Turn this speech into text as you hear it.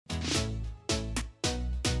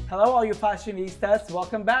Hello, all you fashionistas.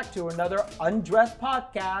 Welcome back to another Undressed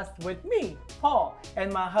podcast with me, Paul,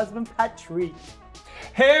 and my husband, Patrick.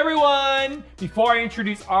 Hey everyone! Before I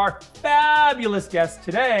introduce our fabulous guest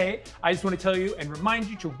today, I just want to tell you and remind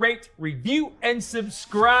you to rate, review, and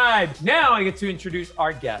subscribe. Now I get to introduce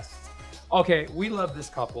our guests. Okay, we love this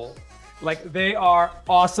couple. Like, they are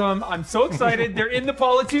awesome. I'm so excited. They're in the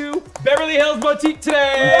Paula 2 Beverly Hills Boutique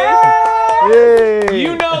today. Yay!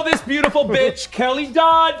 You know this beautiful bitch, Kelly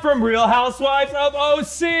Dodd from Real Housewives of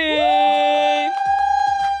OC.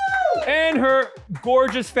 And her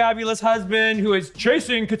gorgeous, fabulous husband who is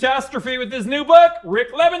chasing catastrophe with his new book,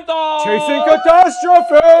 Rick Leventhal. Chasing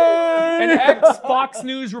catastrophe! An ex-Fox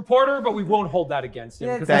News reporter, but we won't hold that against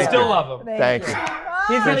him because we still love him. Thank you.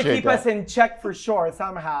 He's going to Appreciate keep that. us in check for sure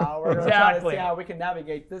somehow. We're going to try to see how we can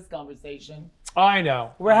navigate this conversation. I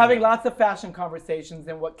know. We're having lots of fashion conversations,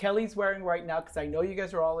 and what Kelly's wearing right now, because I know you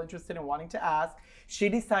guys are all interested in wanting to ask, she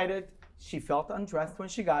decided she felt undressed when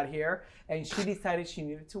she got here, and she decided she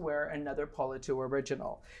needed to wear another Paula 2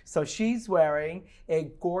 original. So she's wearing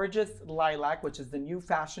a gorgeous lilac, which is the new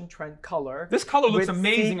fashion trend color. This color looks with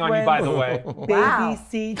amazing on you, by the way. Baby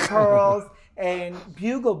seed pearls and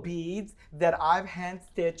bugle beads that I've hand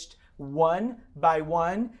stitched one by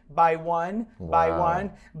one by one by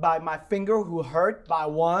one by my finger who hurt by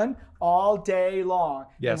one all day long.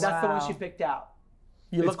 Yes. And that's the one she picked out.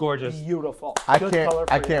 You look gorgeous. Beautiful. I Good color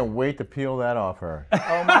for you. can't wait to peel that off her.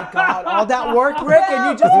 Oh my God! All that work, Rick,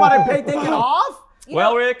 and you just want to take it off?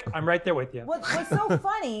 Well, Rick, I'm right there with you. What's so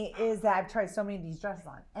funny is that I've tried so many of these dresses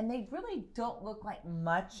on, and they really don't look like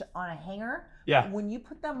much on a hanger. Yeah. When you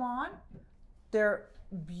put them on, they're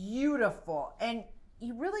beautiful, and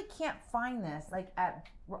you really can't find this at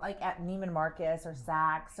Neiman Marcus or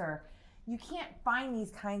Saks, or you can't find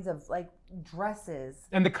these kinds of dresses.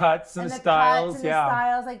 And the cuts and, And the the styles, cuts and yeah. the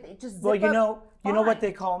styles, they just zip Well, you know what fine.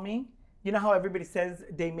 they call me? You know how everybody says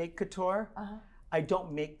they make couture? I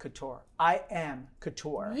don't make couture. I am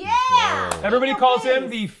couture. Yeah. Everybody In your calls him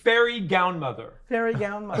face. the fairy gown mother. Fairy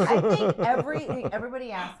gown mother. I think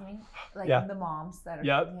everybody asks me, Yeah. the moms that are,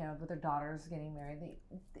 Yep. with their daughters getting married,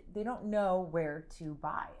 they don't know where to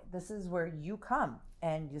buy. This is where you come,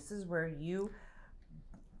 and this is where you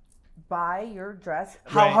buy your dress.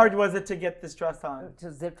 How Right. hard was it to get this dress on?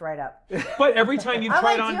 Just zipped right up. But every time you I'm try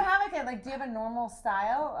like, it on, do you have a normal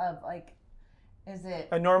style of is it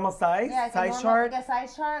A normal size? it's size a chart?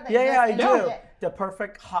 size chart? Yeah, I you do. get- The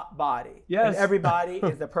perfect hot body. Yes. And everybody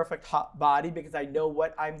is the perfect hot body because I know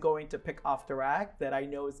what I'm going to pick off the rack that I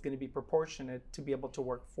know is going to be proportionate to be able to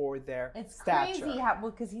work for their It's stature. crazy how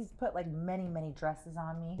because he's put many dresses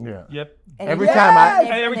on me. Yeah. yep. And Every yes! time I-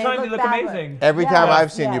 And every time you look fabulous. amazing. Every time Yes,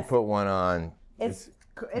 I've seen you yes. put one on, It's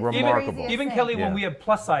remarkable. crazy Even thing. Kelly, when Yeah. we have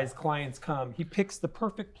plus size clients come, he picks the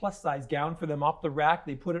perfect plus size gown for them off the rack.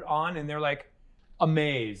 They put it on and they're like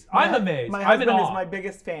amazed. I'm amazed. My I'm in husband is awe. my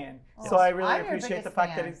biggest fan, so I really I'm your appreciate the biggest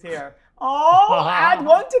fact that fan. he's here. Oh, add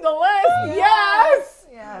one to the list. Yes.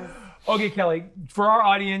 Yes. Okay, Kelly, for our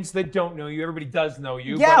audience that don't know you, everybody does know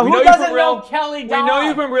you. Yeah, but we who know you doesn't from know Kelly We Dodd? know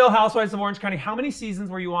you from Real Housewives of Orange County. How many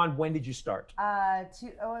seasons were you on? When did you start? I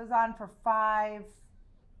was on for 5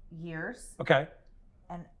 years, Okay,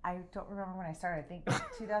 and I don't remember when I started. I think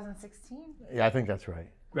 2016. yeah, I think that's right.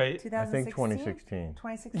 right. 2016. I think 2016.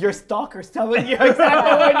 2016. Your stalker's telling you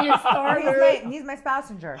exactly when you Oh, started. he's my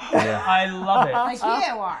spousenger. I love it. Like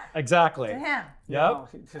you are. Exactly. To him. Yep. No,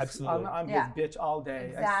 Absolutely. I'm Yeah. his bitch all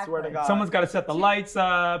day. I swear to Exactly. God. Someone's got to set the lights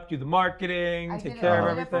up, do the marketing, I take did, care I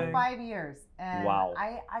of did it for everything. 5 years. And Wow.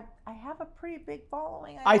 I have a pretty big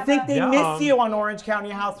following. I have think a- they Yeah. miss you on Orange County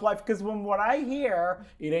Housewife because from what I hear,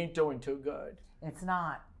 it ain't doing too good. It's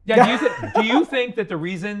not. Yeah, do you think that the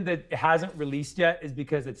reason that it hasn't released yet is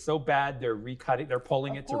because it's so bad they're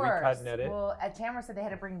pulling it to recut and edit? Well, Tamara said they had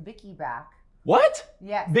to bring Vicky back. What?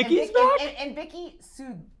 Yes. Vicky's and back? And Vicky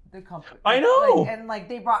sued the company. I know.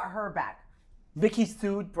 They brought her back. Vicky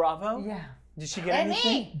sued Bravo? Yeah. Did she get And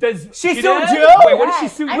anything? me. Does She did? sued you? Wait, what did she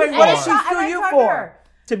Yes. sue you I- for? I What did she talked- sue I you talked to for? her.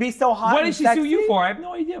 To be so hot What and did she sue you sexy? for? I have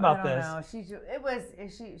no idea about I don't this. know.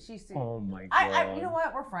 She sued. Oh my god. I you know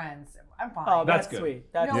what? We're friends. I'm fine. Oh, That's that's good. sweet. you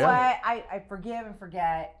That's know Yeah. what? I forgive and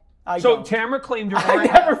forget. I So don't. Tamara claimed her I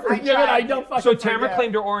orange. never forgive it. I tried. don't fucking So Tamara forget.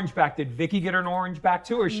 claimed her orange back. Did Vicky get her an orange back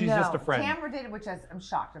too, or she's no, just a friend? Tamara did it, which I'm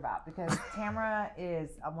shocked about because Tamara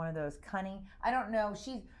is one of those cunning. I don't know.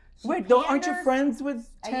 She Wait, aren't you panders. friends with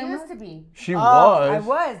I Tamara? used to be. She I was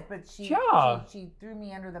was, but Yeah. she threw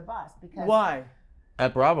me under the bus because Why?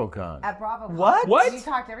 at BravoCon. at Bravo. What? What? We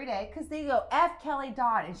talked every day because they go F Kelly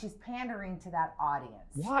Dodd and she's pandering to that audience.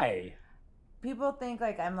 Why? People think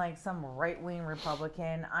I'm some right-wing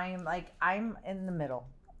Republican. I'm in the middle.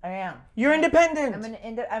 I am. You're independent.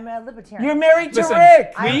 I'm a libertarian. You're married to Listen,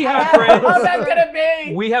 Rick. we have friends. How's that gonna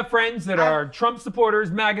be? We have friends that are Trump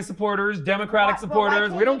supporters, MAGA supporters, Democratic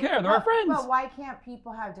supporters. We don't care. They're our friends. But why can't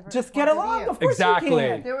people have different Just get points of along. view? Of course Exactly. you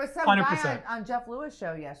can. There was some 100%. guy on Jeff Lewis'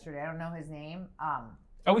 show yesterday. I don't know his name.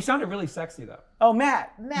 Oh, we sounded really sexy though. Oh,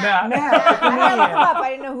 Matt. Matt. Matt. I had to look him up. I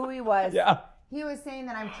didn't know who he was. Yeah. He was saying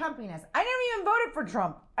that I'm Trumpiness. I never even voted for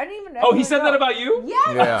Trump. I didn't even. Oh, he said that about you?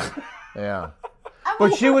 Yes. Yeah.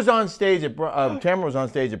 But she was on stage at Tamara was on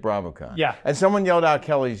stage at BravoCon. Yeah. And someone yelled out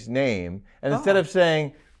Kelly's name, and instead of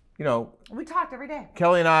saying, We talked every day.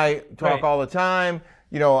 Kelly and I talk Right. all the time.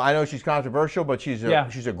 I know she's controversial, but she's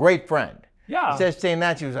a great friend. Yeah. Instead of saying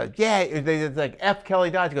that, she was like, it's like F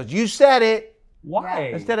Kelly Dodd. She goes, you said it.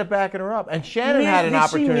 Why? Instead of backing her up. And Shannon had an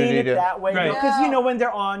opportunity Did she mean it to. that way? Right. Because when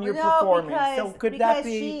they're on, you're performing. So could that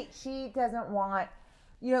be? Because she doesn't want.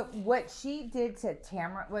 What she did to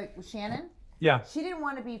Tamara, Shannon. Yeah. She didn't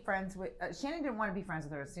want to be friends with. Shannon didn't want to be friends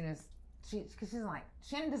with her as soon as because she's like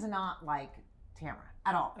Shannon does not like Tamara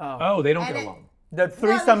at all. Oh, they don't get along. The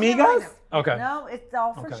three No, they can't amigas? like Okay. No, it's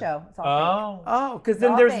all for Okay. show. It's all fake. Oh, because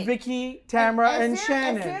then all there's fake. Vicky, Tamara, and As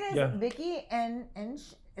Shannon. soon as Yeah. Vicky and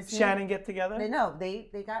Shannon get together?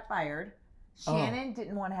 they got fired. Shannon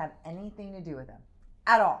didn't want to have anything to do with them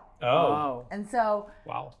at all. Oh. And so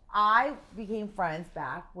Wow. I became friends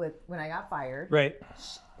back with when I got fired. Right.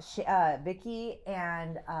 Vicky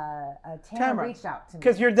and Tamara Tamara. reached out to me.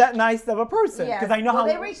 Because you're that nice of a person. Yes. Because I know well,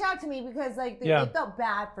 how. they reached out to me because they felt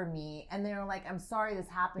bad for me, and they were like, "I'm sorry this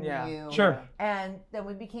happened to you." Sure. And then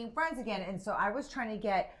we became friends again, and so I was trying to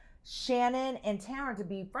get Shannon and Tamara to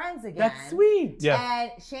be friends again. That's sweet. Yeah.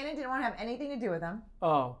 And Shannon didn't want to have anything to do with them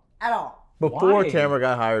Oh. at all. Before Why? Tamara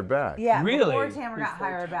got hired back. Yeah. Really? Before Tamara got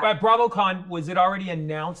hired back. At BravoCon, was it already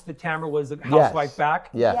announced that Tamara was a housewife back?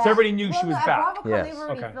 Yes. So everybody knew she was at back. BravoCon, Yes. they were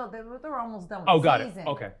already Okay. filled. They were almost done with Oh, the got it. season.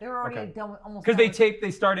 Okay. They were already Okay. done with almost. Because done they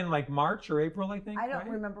start in like March or April, I think. I don't right?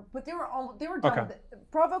 remember, but they were done Okay. with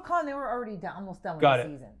it. BravoCon. They were already done, almost done with Got the it.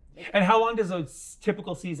 season. And how long does a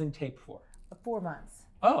typical season tape for? 4 months.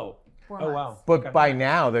 Oh. 4 Oh, months. wow. But Okay. by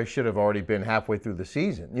now, they should have already been halfway through the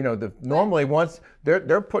season. Normally once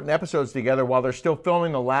they're putting episodes together while they're still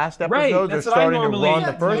filming the last episode, Right, they're that's what I starting to normally run do.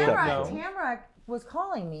 the first Tamara- episode. Tamara was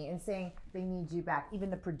calling me and saying they need you back. Even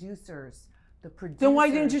the producers. Then why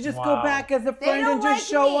didn't you just Wow. go back as a They friend don't and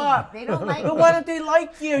just like show me. up? They don't like But me. why don't they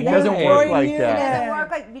like you? It doesn't You're work brand like new. that. It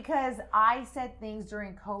doesn't work because I said things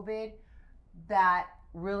during COVID that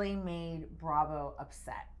really made Bravo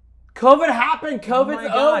upset. COVID happened. Oh COVID's my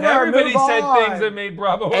God. over. Everybody Move said on. things that made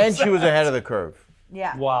Bravo And she upset. was ahead of the curve.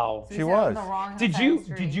 Yeah. Wow. So She we said it was. the wrong Did side you of the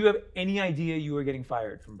did street. you have any idea you were getting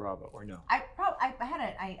fired from Bravo or no? I had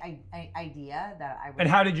an idea that I would. And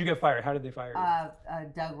how did you get fired? How did they fire you?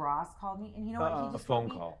 Doug Ross called me, and you know what? He A just phone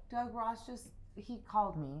told me? call. Doug Ross he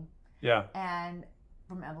called me, Yeah. and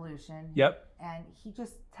from Evolution. Yep. And he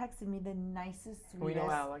just texted me the nicest, sweetest. We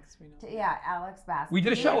know Alex. We know. Yeah, Alex Bass. We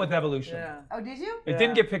did a show with Evolution. Yeah. Oh, did you? It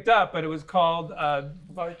didn't get picked up, but it was called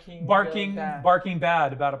Barking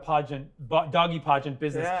Bad about a pageant, doggy pageant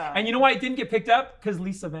business. Yeah. And you know why it didn't get picked up? Because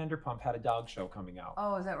Lisa Vanderpump had a dog show coming out,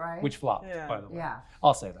 Oh, is that right? which flopped, Yeah. by the way. Yeah.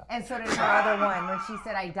 I'll say that. And so did her other one when she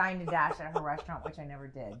said I dined and dashed at her restaurant, which I never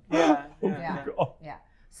did. Yeah. Yeah. Oh. Yeah.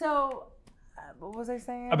 So, what was I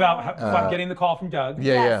saying? About getting the call from Doug.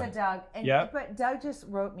 Yeah. So Doug. And, Yeah. But Doug just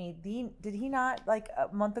wrote me. Did he not like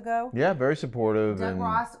a month ago? Yeah, very supportive Doug and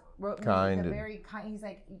Ross wrote me kind a and- very kind. He's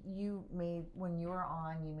like, when you were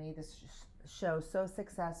on, you made this show so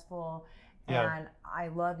successful, Yeah. and I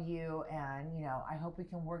love you, and I hope we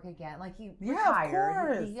can work again. Like he Yeah, of retired.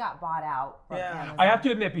 course. He got bought out. From Yeah. Amazon. I have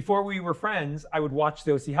to admit, before we were friends, I would watch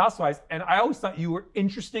the OC Housewives, and I always thought you were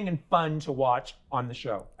interesting and fun to watch on the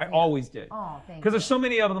show. I always did. Oh, thank you. Because there's so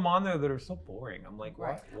many of them on there that are so boring. I'm like,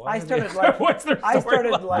 Right. what? I are they- started liking. What's their I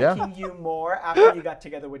started storyline? liking you more after you got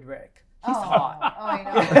together with Rick. He's hot. Oh, I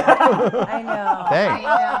know. I know. Thanks.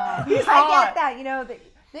 I know. He's I hot. get that.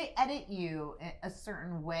 They edit you a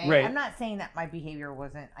certain way. Right. I'm not saying that my behavior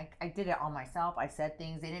wasn't. I did it on myself. I said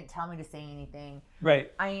things. They didn't tell me to say anything.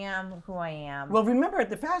 Right. I am who I am. Well, remember at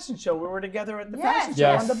the fashion show, we were together at the Yes. fashion show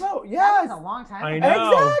Yes. on the boat. that Yes. was a long time I ago.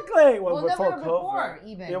 know. Exactly. Well, Well, before never COVID. before,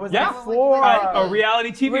 even. It was Yeah. before. A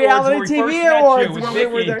reality TV Reality awards where we TV first met awards you with when we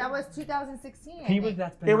were Vicky. there. That was 2016. I He think. was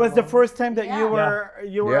that's been It that was the long. first time that Yeah. you were a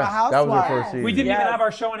Yeah, housewife. that was the first Yes. season. We didn't Yes. even have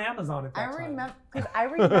our show on Amazon at I that time. remember because I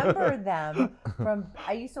remember them from.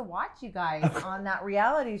 I used to watch you guys on that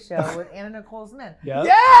reality show with Anna Nicole Smith. Yeah.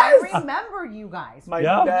 Yes. I remember you guys. My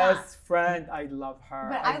Yeah. best friend. I love her.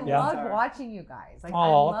 But I Yeah. loved her. watching you guys. Like, I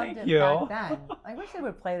Aw, loved thank it you. back then. I wish they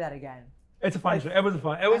would play that again. It's a fun show. It was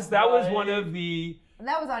fun. It was that was one of the And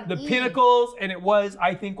that was on the E! pinnacles, and it was,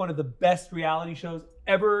 I think, one of the best reality shows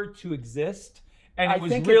ever to exist. And I it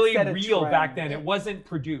was think it really set a real trend. back then. It wasn't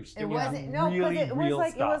produced. It was wasn't no, really because it was real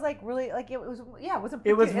like stuff. it was like really like it was it wasn't.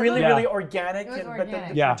 It was really, Yeah. really organic. It was But the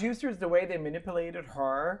organic. Yeah. producers, the way they manipulated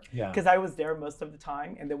her, Yeah. because I was there most of the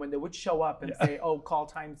time, and then when they would show up and say, "Oh, call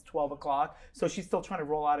time's 12 o'clock," so she's still trying to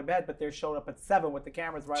roll out of bed, but they're showing up at 7 with the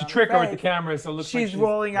cameras right To on trick her her with the face. camera, so it looks like She's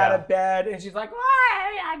rolling out yeah. of bed, and she's like,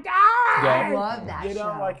 "Why I died?" Yeah. I love that You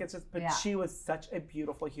know, show. like it's just. But Yeah. she was such a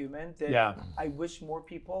beautiful human that Yeah. I wish more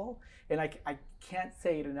people, and I can't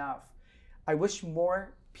say it enough. I wish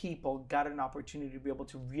more people got an opportunity to be able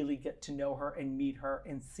to really get to know her and meet her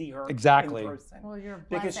and see her Exactly. in person. Well, you're blessed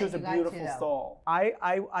Because she was that a you got beautiful to, though. soul.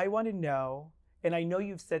 I want to know, and I know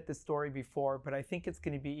you've said this story before, but I think it's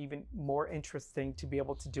going to be even more interesting to be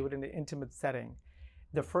able to do it in an intimate setting.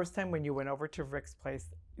 The first time when you went over to Rick's place,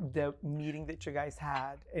 the meeting that you guys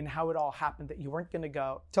had and how it all happened, that you weren't going to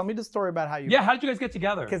go. Tell me the story about how you. Yeah, how did you guys get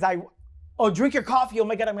together? Because drink your coffee. Oh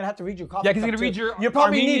my God, I'm gonna have to read your coffee. Yeah, 'cause you're cup gonna read too. your You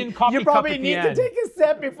probably Armenian need. coffee You probably cup at the need to end. take a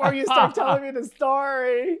sip before you start telling me the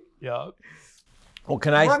story. Yeah. Well,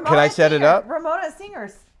 can I Ramona set it Singer- up? Ramona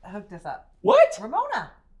Singers hooked us up. What? Ramona.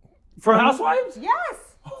 From Housewives? Yes.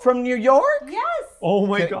 From New York? Yes. Oh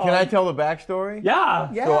my Can, God. can I tell the backstory? Yeah.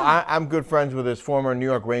 Yeah. So I'm good friends with this former New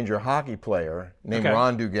York Ranger hockey player named Okay.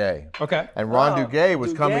 Ron Duguay. Okay. And Ron Duguay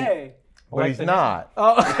was coming, Duguay. but like he's the not.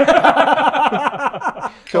 Oh.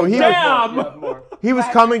 So he Damn. he was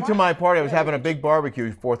coming to my party. I was having a big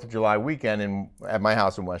barbecue 4th of July weekend at my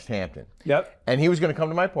house in West Hampton. Yep. And he was going to come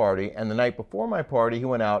to my party. And the night before my party, he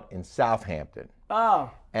went out in Southampton Oh.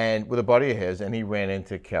 and with a buddy of his, and he ran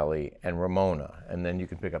into Kelly and Ramona. And then you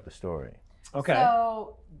can pick up the story. Okay.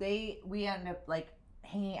 So we ended up like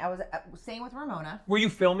hanging. I was staying with Ramona. Were you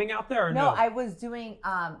filming out there or no? No, I was doing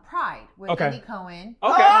Pride with Okay. Andy Cohen.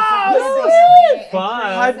 Okay. Oh, and Fun.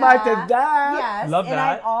 Teresa. High five to that. Yes, Love and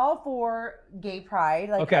that. I'm all for gay pride.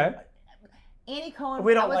 Like, Okay. Andy Cohen.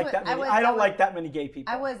 We I don't was like with- that many. I I don't was- like that many gay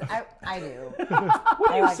people. I do.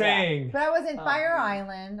 What are you like that. saying? But I was in Fire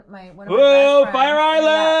man. Island. One of my Whoa, best friends. Fire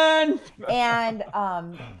Island! And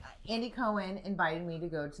Andy Cohen invited me to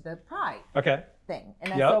go to the Pride Okay. thing, and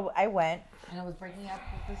Yep. so I went, and I was breaking up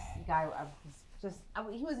with this guy.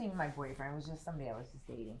 He wasn't even my boyfriend. It was just somebody I was just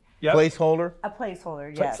dating. Yep. Placeholder? A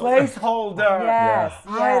placeholder, yes. Placeholder. Yes,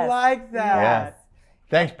 I yes. like that. Yeah.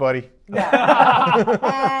 Thanks, buddy. Yeah.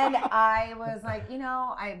 And I was like,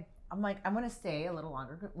 I'm like, I'm gonna stay a little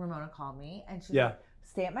longer. Ramona called me, and she's Yeah. like,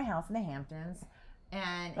 stay at my house in the Hamptons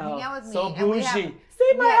and Oh, hang out with me. so and we bougie. have- Stay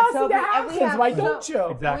in my Yeah, house so in the we- and we Hamptons. have Why so- don't you?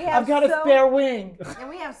 Exactly. we have I've got a so- spare wing. And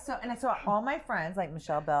we have and I saw all my friends like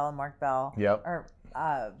Michelle Bell and Mark Bell. Yep. Or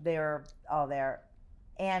they were all there,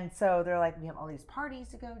 and so they're like, we have all these parties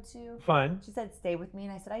to go to. Fun. She said, stay with me,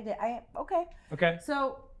 and I said, I did. Okay. Okay.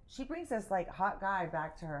 So she brings this like hot guy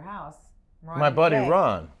back to her house. My buddy Ron.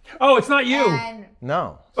 Ron. Oh, it's not you. And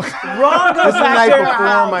No. Wrong goes This is the back night to her before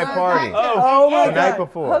house. my goes party. back to- Oh, my The night God.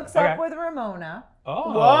 before. hooks up Okay. with Ramona.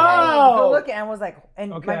 Oh. Wow. Go look, and was like,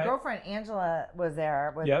 and Okay. my girlfriend Angela was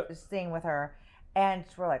there, Yep. staying with her, and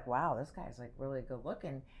we're like, wow, this guy's like really good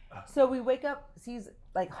looking. So we wake up, he's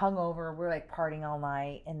like hungover, we're like partying all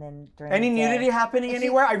night, and then during Any the day, nudity happening And she-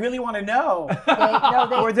 anywhere? I really want to know.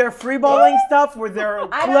 they Were there free balling stuff? Were there I don't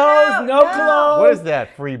clothes? know. No No. clothes? What is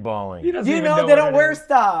that free balling? He doesn't You even know, they what don't it wear is.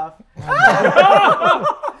 stuff.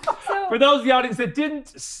 So For those of the audience that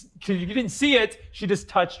you didn't see it, she just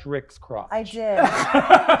touched Rick's crotch. I did.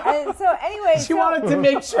 And so anyway, She wanted to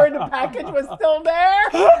make sure the package was still there.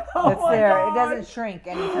 Oh it's my there. God. It doesn't shrink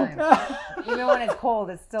anytime. Even when it's cold,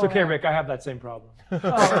 it's still It's okay, there. Rick. I have that same problem.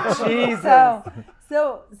 Oh, Jesus.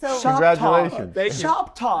 So Shop Congratulations. Talk.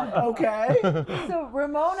 Shop talk, okay? So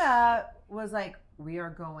Ramona was like, we are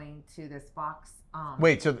going to this box.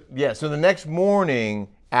 Wait, so the next morning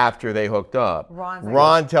after they hooked up, Ron's like-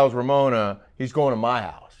 Ron tells Ramona he's going to my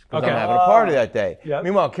house because Okay. I'm having a party that day. Yep.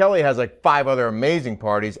 Meanwhile, Kelly has like 5 other amazing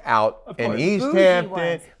parties out in course. East Bougie Hampton,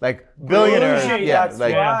 ones. like billionaires. Bougie, Yeah, that's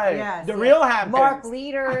like, right. Yes, The yes. real Hamptons. Mark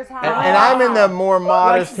Leader's house. And I'm in the more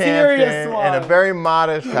modest serious Hampton ones. in a very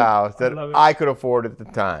modest house that love it. I could afford at the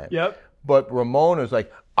time. Yep. But Ramona's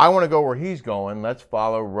like, I want to go where he's going. Let's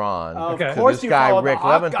follow Ron. Of Okay. to course this you guy follow the Rick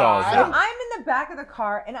hot Leventhal's guy. house. I'm in the back of the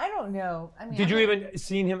car, and I don't know. I mean, Did I you don't- even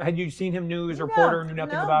seen him? Had you seen him news No, reporter? Knew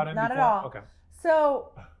nothing no, about him not before? at all. Okay.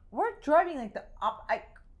 So we're driving like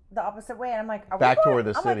the opposite way, and I'm like, are Back we going,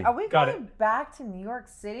 toward the I'm city. Like, are we Got going back to New York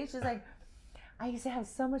City? She's like, I used to have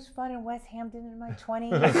so much fun in West Hampton in my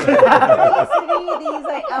 20s. I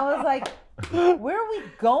was like, where are we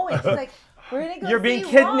going? She's like, we're gonna go. You're being see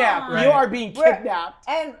kidnapped. Ron. You are being We're- kidnapped.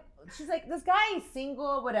 And she's like, this guy is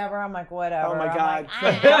single, whatever. I'm like, whatever. Oh my I'm God.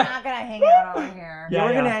 like, I'm not gonna hang out over here. Yeah,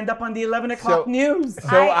 we're gonna end up on the 11 o'clock news.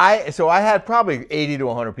 So I had probably 80 to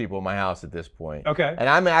 100 people in my house at this point. Okay. And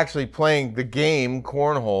I'm actually playing the game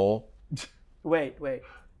cornhole. Wait.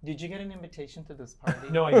 Did you get an invitation to this party?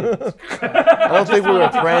 No, I didn't. I don't think we were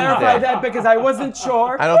friends Clarify then. that because I wasn't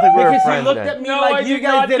sure. I don't think we were because friends you looked then. at me No, like I you did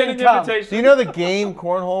guys not get didn't an come. invitation. Do you know the game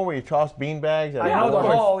cornhole where you toss beanbags? I know the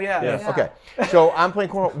whole, yeah. Yes. Okay. So I'm playing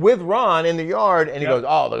cornhole with Ron in the yard, and he goes,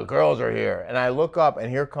 "Oh, the girls are here." And I look up, and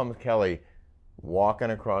here comes Kelly walking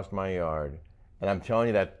across my yard. And I'm telling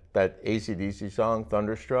you that AC/DC song,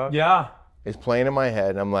 Thunderstruck, is playing in my head.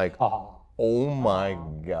 And I'm like, oh my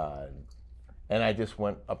God. And I just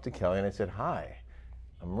went up to Kelly and I said, "Hi,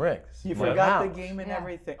 I'm Rick. This is You my forgot the house. game and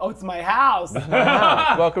everything. Oh, it's my house. This is my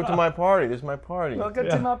house. Welcome to my party. This is my party." Welcome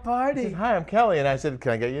to my She party. said, "Hi, I'm Kelly." And I said,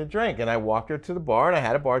 "Can I get you a drink?" And I walked her to the bar, and I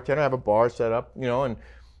had a bartender. I have a bar set up,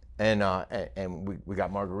 and we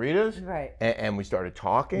got margaritas. Right. And we started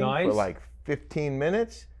talking Nice. for like 15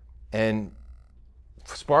 minutes, and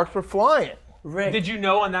sparks were flying. Rick. Did you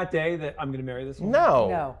know on that day that I'm going to marry this woman?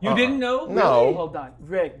 No. You didn't know? No. Really? Hold on.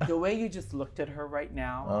 Rick, the way you just looked at her right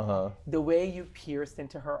now, the way you pierced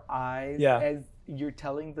into her eyes as you're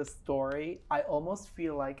telling the story, I almost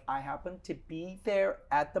feel like I happened to be there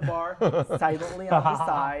at the bar, silently on the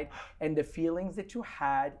side, and the feelings that you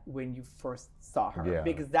had when you first saw her. Yeah.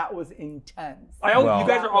 Because that was intense. You guys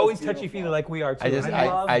That are always was touchy-feely beautiful. like we are too. I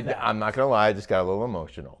love that. I'm not gonna lie, I just got a little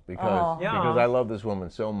emotional because Yeah. I love this woman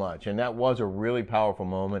so much, and that was a really powerful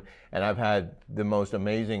moment. And I've had the most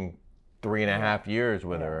amazing 3.5 years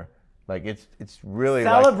with her. Like it's really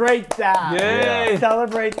Celebrate that. Yay.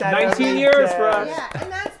 Celebrate that. 19 every years day. for us. Yeah,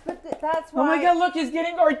 and that's why. Oh my God, look, he's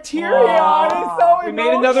getting our teary-eyed. It's so We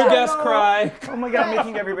made another emotional. guest cry. Oh my God,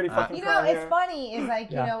 making everybody fucking You cry know, it's here. funny. Is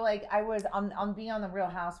like you know, like I was on being on the Real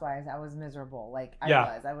Housewives. I was miserable. Like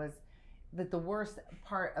I was. The worst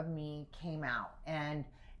part of me came out, and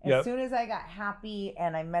as soon as I got happy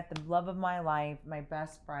and I met the love of my life, my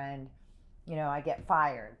best friend, you know, I get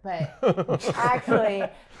fired. But actually,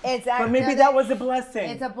 it's actually. But maybe that was a blessing.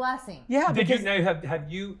 It's a blessing. Yeah. Did you because now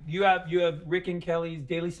you have Rick and Kelly's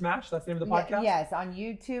Daily Smash? That's the name of the podcast. Yes, on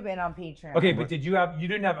YouTube and on Patreon. Okay, but did you have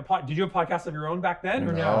a podcast of your own back then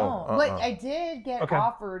or no? No, but I did get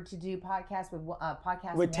offered to do podcasts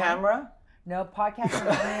with Tamara. No, podcast on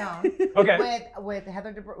my own. Okay. With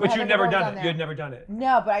Heather Dubrow. But you'd never done it. There. You had never done it.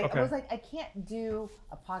 No, but I was like, I can't do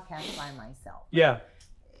a podcast by myself. Yeah.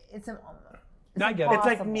 It's I get it. It's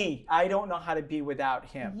like me. I don't know how to be without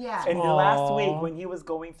him. Yeah. And the last week when he was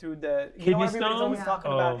going through the Kidney everybody's stone? always talking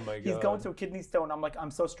Oh about my he's God. going through kidney stone. I'm like,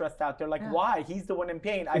 I'm so stressed out. They're like, why? He's the one in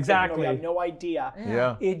pain. I said, Exactly. we have no idea.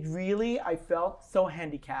 Yeah. It really, I felt so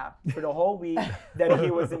handicapped for the whole week that he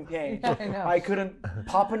was in pain. I know. I couldn't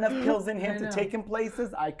pop enough pills in him to take him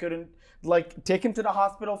places. I couldn't take him to the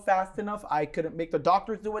hospital fast enough. I couldn't make the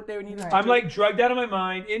doctors do what they needed to do. I'm like drugged out of my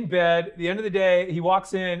mind in bed. At the end of the day, he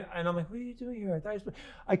walks in and I'm like, "What are you doing here?"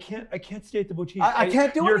 I can't stay at the boutique. I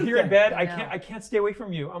can't do You're here in anything. bed. I know. I can't stay away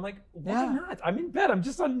from you. I'm like, why Yeah. not? I'm in bed. I'm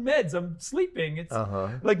just on meds. I'm sleeping. It's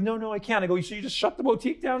like, no, I can't. I go, so you just shut the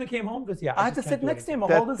boutique down and came home? Because I had to sit next to him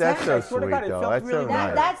and That- hold his that's hand. so I swear to God, sweet, it though. felt That's really so nice.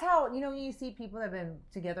 nice. That's how, you know, you see people that have been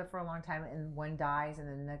together for a long time and one dies and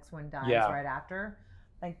the next one dies right after.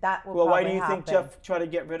 Like that will Well, why do probably you think happen. Jeff tried to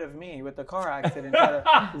get rid of me with the car accident? Try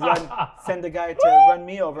to send a guy to run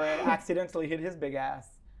me over and accidentally hit his big ass.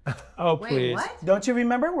 Oh, Wait, please. what? Don't you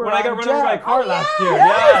remember? When I got run over by a Jeff. car last year.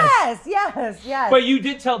 Yes. But you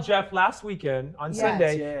did tell Jeff last weekend on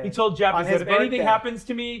Sunday. Yeah. He told Jeff, On he said, his if anything birthday. happens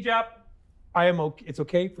to me, Jeff, I am okay. It's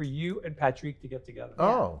okay for you and Patrick to get together.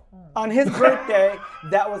 Oh. On his birthday,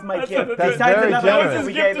 that was my gift. That's Besides very another generous. gift His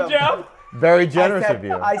we gift gave to him. Jeff. Very generous I said, of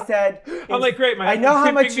you. I said, I'm like, great, my I know how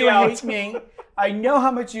husband's much pimping you me out. hate me. I know how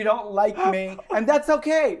much you don't like me, and that's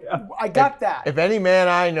okay. I got that. If any man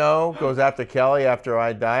I know goes after Kelly after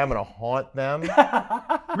I die, I'm gonna haunt them.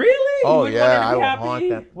 Really? Oh You would want her yeah, to I be will happy? haunt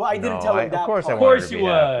them. Well, I didn't No, tell him that Of course, I part. Of want her course to you be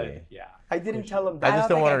would. happy. Yeah. I didn't tell him I that. just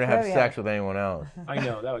don't think want I her to have could, yeah. sex with anyone else. I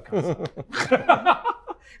know, that would come.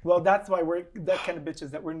 Well, that's why we're that kind of bitches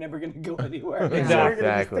that we're never going to go anywhere. Exactly. We're gonna be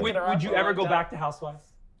Exactly. sticking around Would you for a ever long go time. back to Housewives?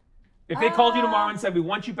 If they called you tomorrow and said, we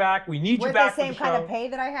want you back, we need you With back the same for the kind show. of pay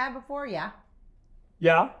that I had before, yeah.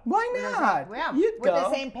 Yeah? Why not? Yeah. You'd With go.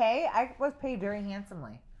 the same pay, I was paid very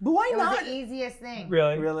handsomely. But why It was not? the easiest thing.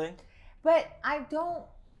 Really? Really? But I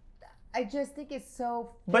just think it's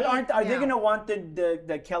so But fake are they now. going to want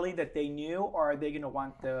the Kelly that they knew, or are they going to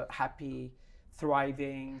want the happy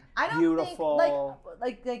thriving, I don't beautiful.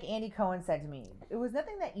 think like Andy Cohen said to me, it was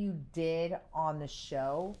nothing that you did on the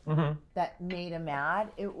show that made him mad.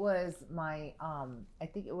 It was my I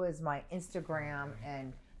think it was my Instagram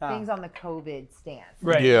and things on the COVID stance.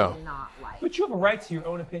 Right. Yeah. I did not like. But you have a right to your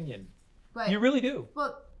own opinion. But, You really do.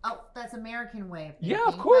 But that's American way of thinking. Yeah,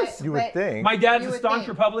 of course. You would think. My dad's You a would staunch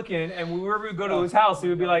think. Republican, and whenever we go to his house, he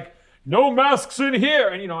would be like, "No masks in here,"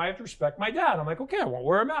 and I have to respect my dad. I'm like, "Okay, I won't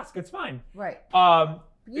wear a mask. It's fine." Right. Um,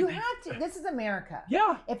 You had to. This is America.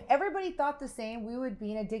 yeah. If everybody thought the same, we would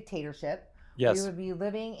be in a dictatorship. Yes. We would be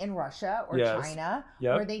living in Russia or Yes. China,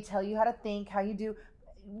 Yep. where they tell you how to think, how you do.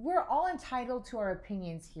 We're all entitled to our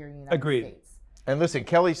opinions here in the United Agreed. States. And listen,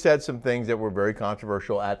 Kelly said some things that were very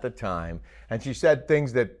controversial at the time, and she said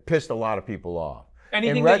things that pissed a lot of people off.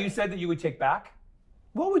 Anything that you said that you would take back?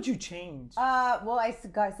 What would you change? Well, I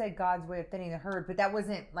said God's way of thinning the herd, but that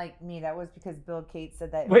wasn't like me. That was because Bill Gates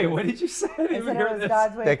said that. Wait, what did you say? I I didn't said hear it was this.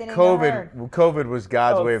 God's way That of thinning the herd. COVID was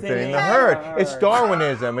God's way of thinning the thinning herd. the It's herd.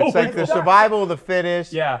 Darwinism. It's Oh like my the God. survival of the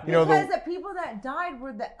fittest. Yeah. You know, Because the people that died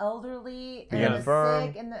were the elderly and the infirm.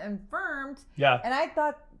 sick and the infirmed. Yeah. And I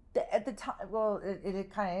thought that at the time, well,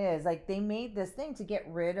 it kind of is like they made this thing to get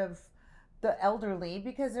rid of the elderly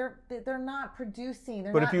because they're not producing,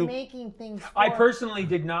 they're But not if you- making things. I for- personally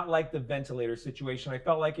did not like the ventilator situation. I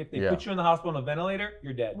felt like if they Yeah. put you in the hospital in a ventilator,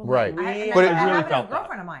 you're dead. Right. We- I, But I it- have really a felt that.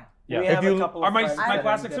 girlfriend of mine. Yeah. We If have you- a couple Or of my friends that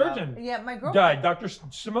plastic ended up- surgeon Yeah, my girlfriend died, Dr.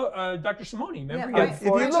 Simone. Remember? Yeah, He right. had If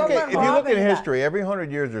you look Robin at died. history, every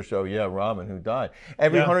 100 years or so, Robin who died.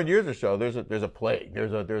 Every Yeah. 100 years or so, there's a plague,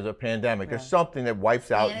 there's a pandemic, there's something that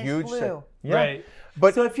wipes out Spanish huge. flu. Yeah. Right.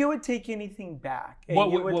 But So if you would take anything back, and What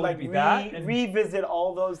you would- would what would like be that? And- revisit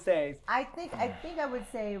all those days, I think I would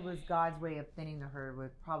say it was God's way of thinning the herd was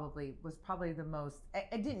probably the most. I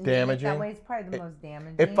didn't mean it Damaging? that way. It's probably the most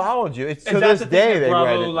damaging. it followed you. It's Is to that this the thing day that they write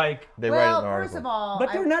Bravo, it. like, They write it in well, an article. first of all,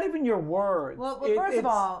 but they're not even your words. Well, It- first of it's-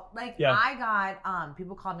 all, like Yeah. I got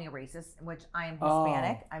people call me a racist, which I am Oh.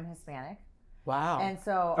 Hispanic. I'm Hispanic, wow. and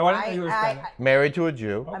so Oh, I didn't know you were Hispanic. Married to a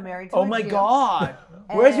Jew. I'm married to Oh a my Jew. God,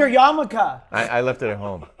 where's your yarmulke? I left it at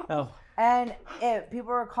home. Oh, And people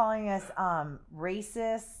were calling us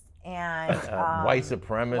racist and White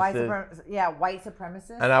supremacists. white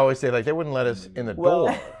supremacists. And I always say, like, they wouldn't let us in the Well,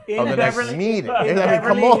 door in of the next Beverly- meeting. in I mean,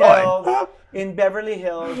 Beverly come on. Hills, in Beverly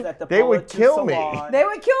Hills at the They would Politan kill me. Salon. They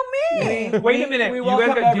would kill me. Wait a minute. we You welcome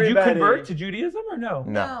guys did you everybody. convert to Judaism or no?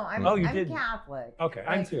 No. I'm, Oh, you I'm didn't. Catholic. Okay,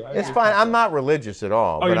 I'm Like, too. It's yeah. fine. I'm not religious at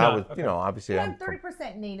all, Oh, but you're I not? was, Okay. obviously I'm I'm.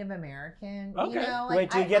 30% Native American. Okay. You know, Wait,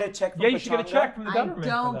 do you get a check from Yeah, you should get a Pachanga? check from the I government.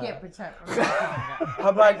 don't for get that. protect from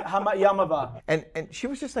that. How about Yamava? And she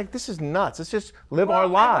was just like, this is nuts. Let's just live Well, our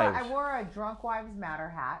lives. I wore a Drunk Wives Matter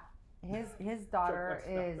hat. His daughter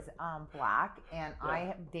is black, and I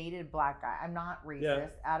have dated black guy. I'm not racist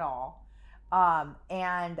at all.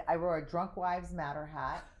 And I wore a Drunk Wives Matter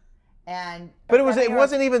hat. And But it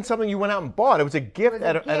wasn't even something you went out and bought. It was a gift, was a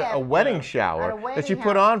at a gift. wedding Yeah. shower At a wedding that you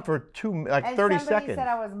put house. on for 30 somebody seconds. said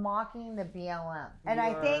I was mocking the BLM. And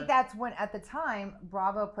I think that's when, at the time,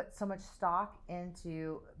 Bravo put so much stock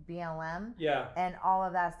into BLM Yeah. and all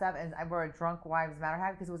of that stuff. And I wore a Drunk Wives Matter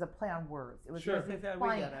hat because it was a play on words. It was Sure. supposed to be Yeah, we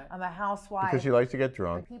funny. get it. I'm a housewife. Because she likes to get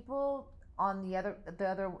drunk. People on the other,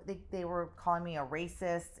 they were calling me a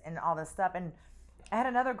racist and all this stuff. And I had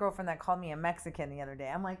another girlfriend that called me a Mexican the other day.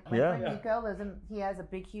 I'm like, my friend Nico lives in, he has a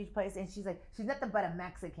big, huge place. And she's like, she's nothing but a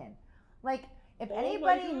Mexican. Like, if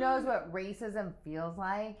anybody God. knows what racism feels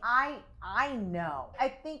like, I know. I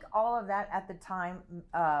think all of that at the time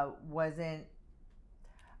wasn't,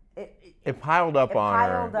 It piled up on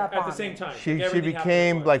piled her. up At on the same me. time. She Like, everything happened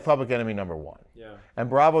became at like once. public enemy number one. Yeah. And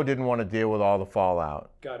Bravo didn't want to deal with all the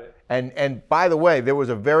fallout. Got it. And by the way, there was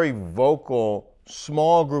a very vocal,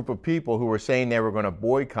 small group of people who were saying they were going to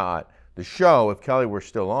boycott the show if Kelly were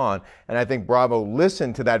still on. And I think Bravo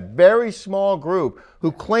listened to that very small group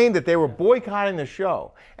who claimed that they were boycotting the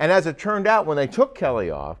show. And as it turned out, when they took Kelly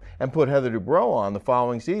off and put Heather Dubrow on the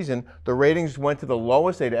following season, the ratings went to the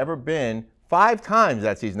lowest they'd ever been 5 times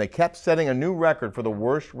that season. They kept setting a new record for the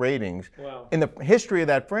worst ratings Wow. in the history of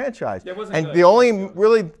that franchise. It wasn't And good. the only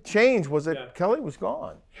really change was that Yeah. Kelly was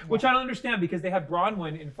gone. Which I don't understand because they had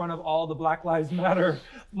Bronwyn in front of all the Black Lives Matter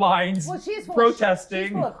lines Well, she's full protesting.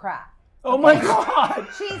 She's full of crap. Oh my God!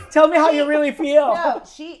 She's, Tell me how you really feel. No,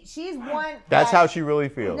 she's one. That's that- how she really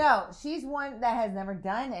feels. No, she's one that has never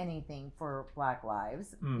done anything for Black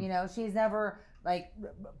Lives. Mm. You know, she's never like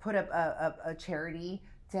put up a charity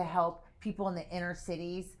to help people in the inner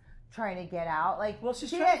cities trying to get out. Like, Well,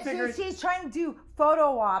 she's trying to figure- she's trying to do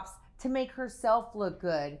photo ops to make herself look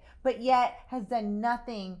good, but yet has done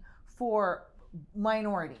nothing for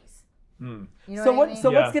minorities. Hmm. You know So what I mean?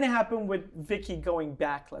 So Yeah. what's gonna happen with Vicky going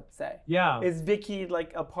back? Let's say. Yeah. Is Vicky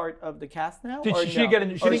like a part of the cast now? Did or she no? get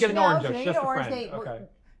an? She didn't get an No, orange she juice. didn't Just get a orange friend. date. Okay.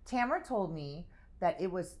 Tamara told me that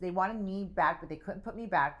they wanted me back, but they couldn't put me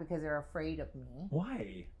back because they're afraid of me.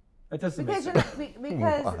 Why? That doesn't Because make you're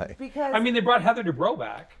sense. Why? because I mean, they brought Heather Dubrow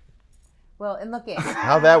back. well, and look at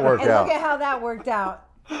How'd that work and out? look at how that worked out.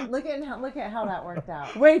 Look at how that worked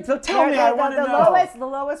out. Wait, so tell me. I want to know. The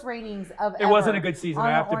lowest ratings of It wasn't ever a good season, on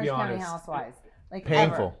I have the to be Orange County honest. Housewives. Like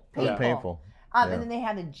Painful. Ever. It was painful. Yeah. And then they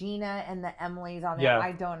had the Gina and the Emilys on there. Yeah.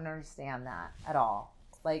 I don't understand that at all.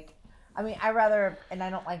 Like, I mean, I rather, and I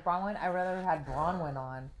don't like Bronwyn. I rather have had Bronwyn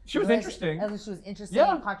on. She was interesting. At least she was interesting,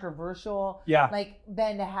 Yeah. controversial. Yeah. Like,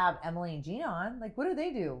 than to have Emily and Gina on. Like, what do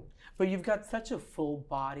they do? But you've got such a full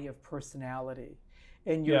body of personality,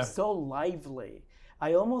 and you're Yeah. so lively.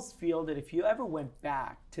 I almost feel that if you ever went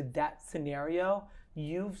back to that scenario,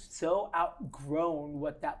 you've so outgrown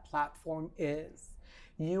what that platform is.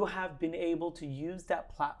 You have been able to use that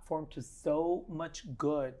platform to so much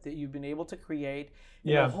good that you've been able to create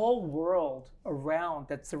Yeah. a whole world around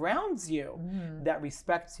that surrounds you, that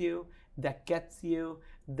respects you, that gets you,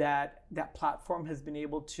 that platform has been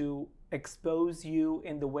able to expose you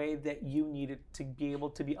in the way that you needed to be able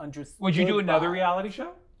to be understood. Would you do another by. reality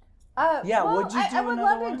show? Yeah, well, would you do I would another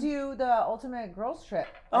love one? to do the Ultimate Girls Trip.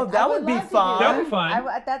 Oh, Like, that I would be love to do fun. That'd be fun.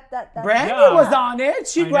 That Brandy Yeah. was on it.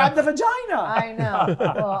 She I grabbed know. the vagina. I know.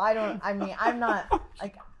 Well, I don't. I mean, I'm not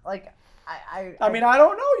like. I mean, I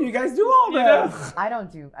don't know. You guys do all that. I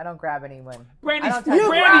don't grab anyone. Brandy's, I don't touch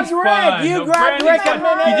Brandy's Rick. fun. You No, grabbed Brandy's Rick a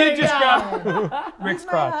fun. You minute did just ago. grab Rick's He's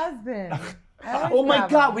my crotch. husband. I always Oh my grab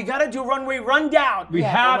God, him. we got to do runway rundown. We Yeah.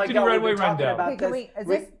 have Oh my to God, do we've runway been talking rundown. about Okay, can this. we? Is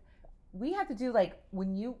this? We have to do like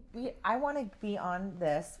when I want to be on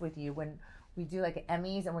this with you when we do like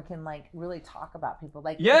Emmys and we can like really talk about people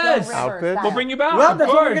like Yes. Joe Rivers Outfits. style. We'll bring you back. Well, of that's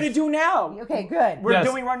what we're course. going to do now. Okay, good. We're Yes.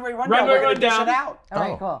 doing runway rundown. Runway We're going to dish rundown. it out. All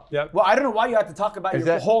right, Oh. cool. Yep. Well, I don't know why you have to talk about Is your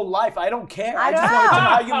that- whole life. I don't care. I I just know. want to know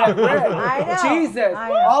how you met Rick. I know. Jesus. I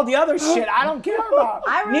know. All the other shit I don't care about.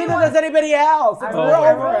 I really Neither want- does anybody else. I We're really,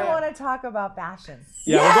 over it. want to talk about fashion.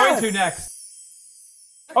 Yeah, we're Yes. going to next.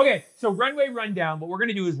 Okay, so runway rundown. What we're going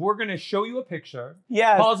to do is we're going to show you a picture.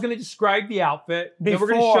 Yes. Paul's going to describe the outfit. Then we're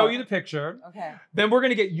going to Before. show you the picture. Okay. Then we're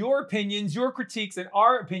going to get your opinions, your critiques, and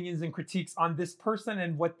our opinions and critiques on this person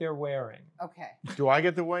and what they're wearing. Okay. Do I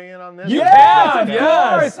get to weigh in on this? You Yes, can, of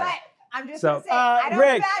yes. But I'm just So, gonna say I don't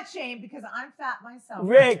Rick. fat shame because I'm fat myself.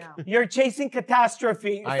 Rick, right now. you're chasing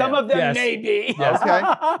catastrophe. I Some am. of them Yes. may be. Yes.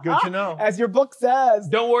 Okay, good to know. As your book says.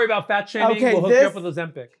 Don't worry about fat shaming. Okay, we'll hook you this- up with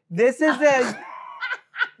Ozempic.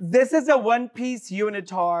 This is a one-piece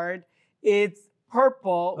unitard. It's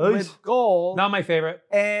purple Nice. with gold. Not my favorite.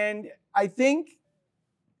 And I think,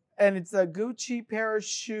 and it's a Gucci pair of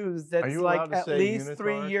shoes Are that's you like allowed to at say least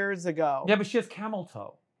 3 unitard? years ago. Yeah, but she has camel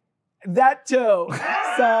toe. That too.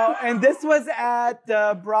 So, and this was at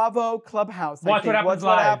the Bravo Clubhouse. Watch What Happens Watch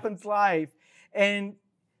Live. What Happens Live. And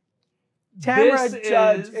Tamara This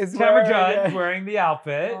Judge is Tamara wearing Judge it. wearing the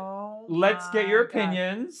outfit. Oh Let's get your my God.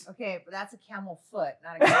 opinions. Okay, but that's a camel foot,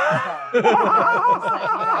 not a camel toe. Just letting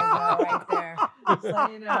you guys know right there. Just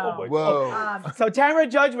letting you know. Oh my Whoa. So Tamara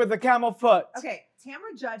Judge with a camel foot. Okay,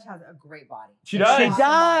 Tamara Judge has a great body. She does. She does.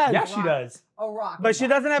 Yeah, she does. A rock. But she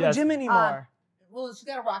doesn't have Yes. a gym anymore. Well, she's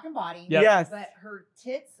got a rocking body. Yep. Yes. But her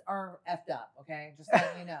tits are effed up. Okay, just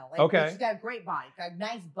letting you know. Like, Okay. She's got a great body. She's got a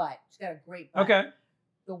nice butt. She's got a great butt. Okay.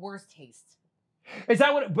 The worst taste. Is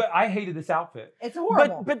that what? But I hated this outfit. It's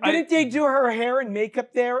horrible. But didn't they do her hair and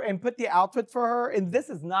makeup there and put the outfit for her? And this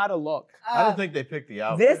is not a look. I don't think they picked the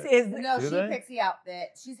outfit. This is No, Do she they? picks the outfit.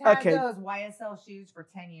 She's had Okay. those YSL shoes for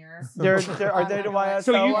 10 years. are they the YSL?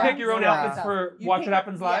 So you Yeah. pick your own Yeah. outfits for You Watch pick What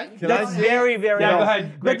Happens it- Live? yeah, Can That's I see very, very Yeah, go nice.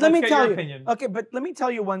 ahead. Greg, But let me let's get tell your you. opinion. Okay, but let me tell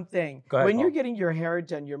you one thing. Go ahead, when you're Paul. getting your hair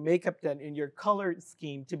done, your makeup done, and your color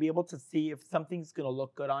scheme to be able to see if something's gonna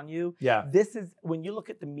look good on you, Yeah. this is when you look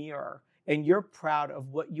at the mirror and you're proud of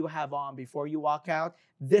what you have on before you walk out.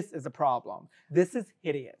 This is a problem. This is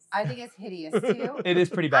hideous. I think it's hideous too. It is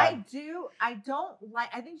pretty bad. I don't like,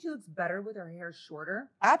 I think she looks better with her hair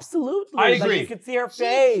shorter. Absolutely. I Like, agree. you can see her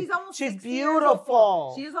face. She's almost She's 6 years old.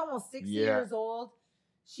 beautiful. She's almost 6 Yeah. years old.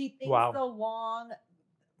 She thinks Wow. the long,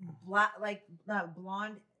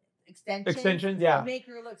 blonde Extensions, yeah. yeah. make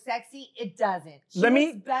her look sexy. It doesn't. She Let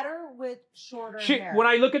me- looks better with shorter She, hair. when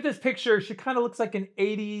I look at this picture, she kind of looks like an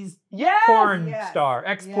 80s Yes. porn yes, star,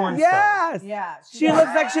 ex-porn yes. star. Yes. yeah, She does.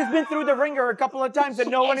 looks like she's been through the ringer a couple of times and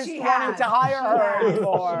no one is She wanting has. to hire She her has.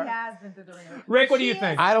 anymore. She has been through the ringer. Rick, what do you She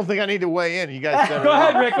think? is- I don't think I need to weigh in. You guys said it Go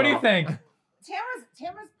ahead, all, Rick. What do so. you think?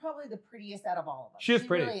 Tamara's probably the prettiest out of all of us. She is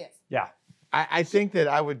pretty. Really is. Yeah. I think that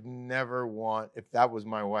I would never want, if that was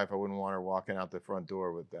my wife, I wouldn't want her walking out the front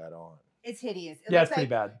door with that on. It's hideous. Yeah, it's pretty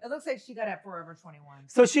bad. It looks like she got at Forever 21.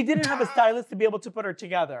 So she didn't have a stylist to be able to put her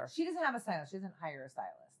together. She doesn't have a stylist. She doesn't hire a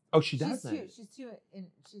stylist. Oh, she doesn't.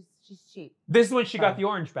 She's cheap. This is when she got the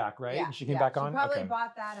orange back, right? Yeah, And she came back on? She probably Okay.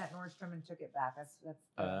 bought that at Nordstrom and took it back. That's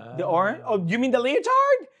The orange? Oh, you mean the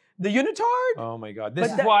leotard? The unitard? Oh my God. This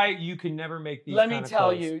But is that- why you can never make these Let me kind of tell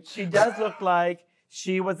clothes. you, she does look like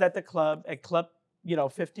she was at the club, at Club,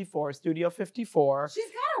 54, Studio 54. she's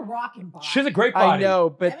got a rocking body. She has a great body. I know,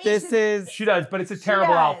 but I mean, this is She does, but it's a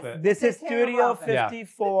terrible does. outfit. this is It's a terrible Studio outfit. Yeah.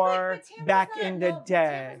 54 But Tamara's back not- in the no,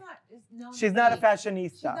 day. Tamara's She's not a unique.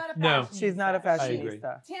 fashionista. She's not a No. fashionista. She's not a I agree.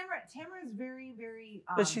 fashionista. Tamara is very, very.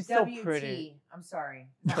 But she's so WT. pretty. I'm sorry.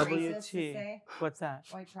 Is that racist to WT. say? What's that?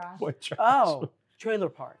 White trash. What trash. Oh, trailer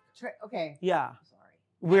park. Okay. Yeah. I'm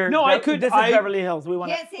sorry. No, I could- This is I- Beverly Hills. We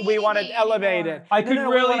want Can't say to. We want it anything elevated. anymore. I No, could no,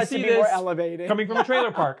 we really want it to see be more this elevated. coming from a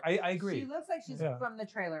trailer park. I She agree. looks like she's Yeah. from the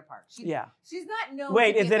trailer park. Yeah. She's not known.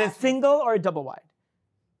 Wait, to is be it a fashion- single or a double wide?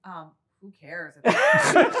 Who cares?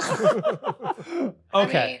 Okay.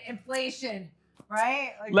 I mean, inflation,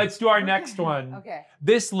 right? Like, Let's do our next one. Okay.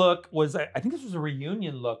 This look was, I think this was a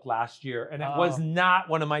reunion look last year, and it was Oh. not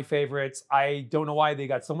one of my favorites. I don't know why they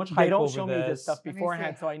got so much hype They don't over show this. me this stuff Let me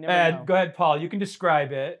beforehand, see. so I never And know. go ahead, Paul. You can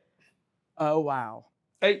describe it. Oh wow.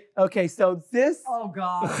 Hey, Okay, so this Oh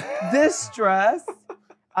God. this dress,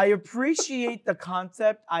 I appreciate the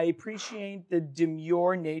concept. I appreciate the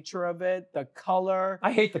demure nature of it, the color.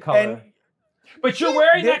 I hate the color. And but you're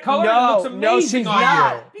wearing that color. No, and it looks amazing no, she's on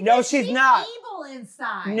not. you. Because No, she's not. evil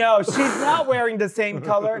inside. No, she's not wearing the same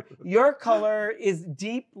color. Your color is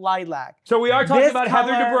deep lilac. So we are talking This about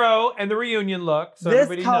Heather color- Dubrow and the reunion look. So This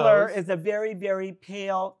everybody color knows. is a very, very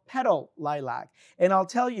pale petal lilac. And I'll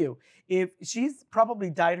tell you, if she's probably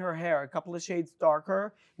dyed her hair a couple of shades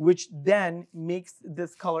darker, which then makes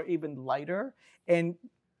this color even lighter. And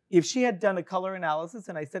if she had done a color analysis,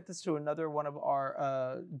 and I said this to another one of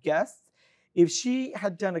our guests, if she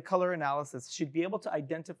had done a color analysis, she'd be able to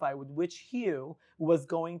identify with which hue was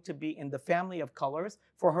going to be in the family of colors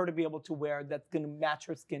for her to be able to wear that's going to match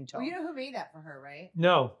her skin tone. Well, you know who made that for her, right?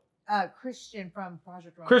 No. Christian from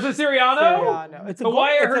Project Rome. Kristen Siriano? Siriano. It's a So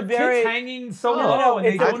why go- are her it's a very- tits hanging so No, low no, and they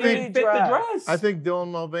it's a don't even pretty fit the dress. dress? I think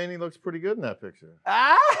Dylan Mulvaney looks pretty good in that picture.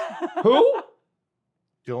 Ah! Who?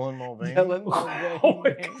 Dylan Mulvaney? Dylan Oh my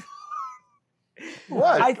Mulvaney.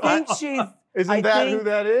 What? I think she's Isn't I that think who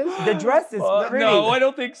that is? the dress is pretty. No, I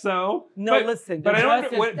don't think so. No, But- listen. but the I don't.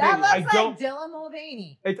 dress is- Wait, That babe, I looks don't. like Dylan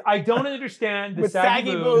Mulvaney I don't understand the With saggy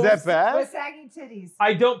saggy boobs. Is that bad? with sagging titties.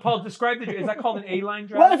 I don't. Paul, describe the. Is that called an A-line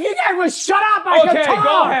dress? Well, if you guys would shut up, I okay, could talk.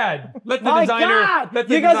 go ahead. Let the My designer. God, Let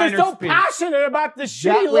the you guys designer are so speak. passionate about the That,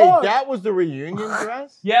 shitty wait, look. that was the reunion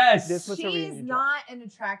dress? Yes. This was a She's reunion dress. not an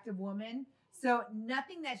attractive woman, so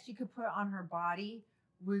nothing that she could put on her body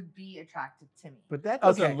would be attractive to me. But that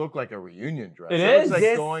doesn't Okay. look like a reunion dress. It It looks is. like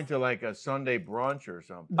This- going to like a Sunday brunch or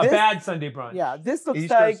something. a This- bad Sunday brunch. Yeah, this looks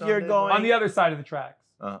Easter like Sunday you're going. On the other side of the tracks.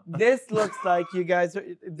 This looks like you guys are.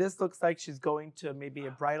 This looks like she's going to maybe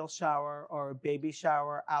a bridal shower or a baby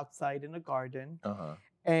shower outside in a garden. Uh-huh.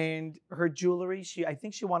 And her jewelry, I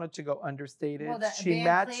think she wanted to go understated. Well, the She Van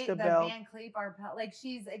matched Cleef, the belt. Van Cleef Arpels, like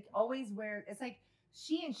she's like always wear. It's like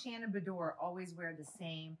she and Shannon Bedore always wear the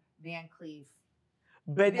same Van Cleef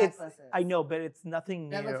But it's, necklaces. I know, but it's nothing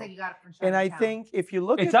new. That looks like you got it from And I Chinatown. think if you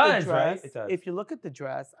look It at does, the right? dress, It does. if you look at the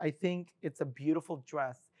dress, I think it's a beautiful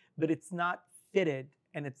dress, but it's not fitted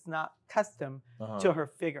and it's not custom Uh-huh. to her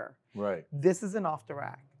figure. Right. This is an off the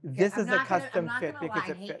rack. This is a custom fit because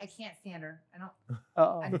it I fits. can't stand her. I don't.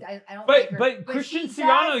 Uh-oh. I don't. like her. But Christian she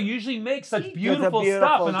Siriano does- usually makes such she- beautiful, It's a stuff,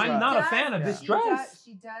 beautiful and I'm dress. not a does- fan of Yeah. this she dress.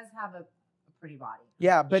 She does have a pretty body.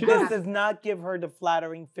 Yeah, but She this does. does not give her the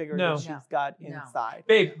flattering figure No. that she's got No. inside.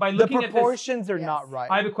 Babe, by The looking at this, proportions are Yes. not right.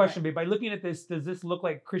 I have a question, babe. By looking at this, does this look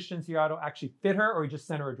like Christian Siriano actually fit her, or he just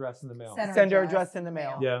sent her a dress in the mail? Send her a dress in the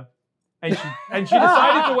mail. Yeah. And she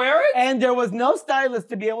decided to wear it? And there was no stylist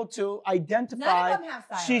to be able to identify. None of them have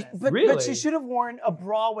stylists. But Really? she should have worn a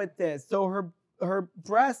bra with this, so her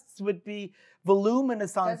breasts would be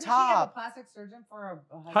voluminous on Doesn't she have a top. plastic surgeon for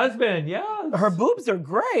a Husband, yeah. Her boobs are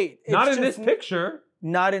great. Not It's in this just picture.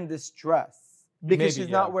 Not in this dress because Maybe, she's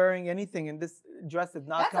yeah. not wearing anything, and this dress did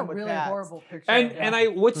not That's come a with really pads. horrible picture.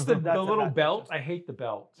 And what's the That's a little bad belt? picture. I hate the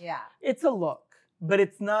belt. Yeah. It's a look, but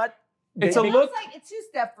it's not. It's they- a It look- looks like it's two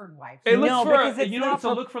Stepford wives. It looks No, for because a, it's you know, not it's a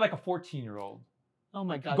for- look for like a 14-year-old Oh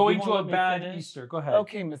my God! going you to won't a let me bad finish? Easter. Go ahead.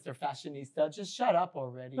 Okay, Mr. Fashionista, just shut up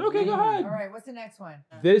already. Okay, go ahead. All right, what's the next one?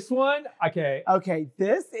 This one, okay. Okay,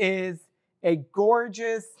 this is a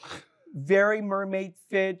gorgeous, very mermaid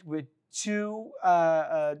fit with two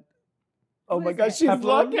Oh Who my is gosh, it? she's Peplums?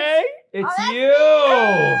 looking. It's that's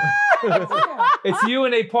you. That's you. It's you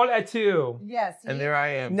in a porte-à-two. Yes. And there I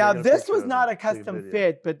am. Now taking a this picture was of not it. a custom Video.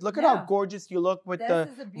 fit, but look at how No. gorgeous you look with This the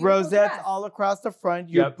is a beautiful rosettes dress. all across the front.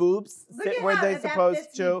 Your Yep. boobs Look sit at where how they're that supposed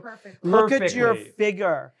fits me to. perfectly. Look at your Perfectly.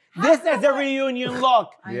 figure. How This come is a I- reunion look.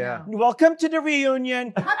 I Yeah. know. Welcome to the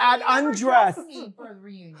reunion How at come you never Undress. dressed me for the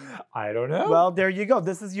reunion? I don't know. Well, there you go.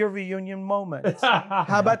 This is your reunion moment.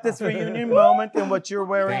 How about this reunion moment and what you're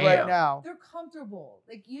wearing right Damn. now? They're comfortable.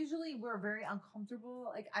 Like usually we're very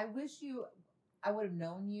uncomfortable. Like I wish I would have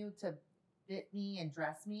known you to fit me and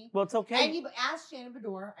dress me. Well, it's And okay. you asked Shannon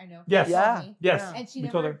Bedore, I know. Yes. she told Yeah. me, Yes. Yeah. And she we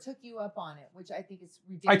told never her. took you up on it, which I think is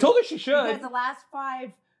ridiculous. I told her she should. Because the last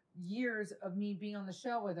 5 years of me being on the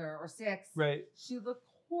show with her, or 6, Right. she looked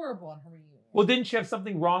horrible in her reunion. Well, didn't she have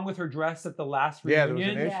something wrong with her dress at the last Yeah, there was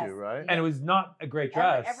reunion? an Yes. issue, right? And it was not a great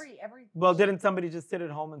dress. Every Well, didn't somebody just sit at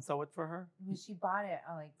home and sew it for her? she bought it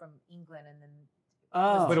like from England, and then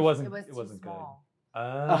Oh. But it wasn't- It was it wasn't too good. small.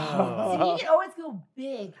 Oh. See, you can always go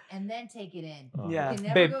big and then take it in. Yeah. You can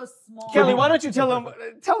never Babe, go small. Kelly, why don't you tell them?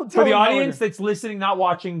 Tell For the them how it audience is. that's listening, not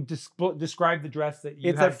watching, describe the dress that you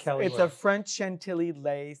It's had a Kelly it's wear. a French chantilly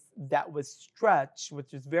lace that was stretched,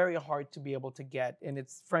 which is very hard to be able to get, and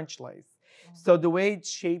it's French lace. So the way it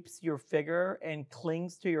shapes your figure and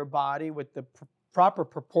clings to your body with the proper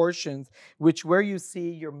proportions, which where you see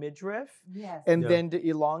your midriff, Yes. and Yeah. then the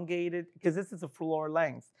elongated, because this is a floor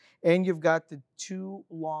length, and you've got the 2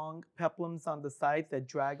 long peplums on the side that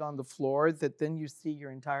drag on the floor, that then you see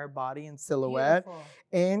your entire body in silhouette, Beautiful.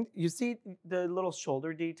 and you see the little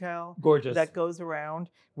shoulder detail Gorgeous. that goes around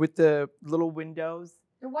with the little windows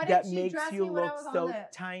Then why that didn't makes dress you me when I look was so on the...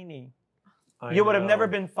 tiny. I You would have never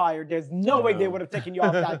know. been fired. There's no way they No. would have taken you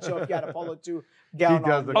off that show if you had a Polo 2 gown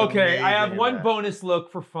does on. look Okay, I have amazing in one that. bonus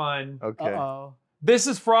look for fun. Okay. Uh-oh. This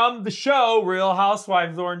is from the show Real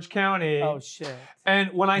Housewives Orange County. Oh, shit.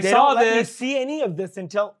 And when I They saw don't let me this, see any of this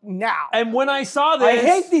until now. and when I saw this, I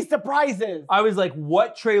hate these surprises. I was like,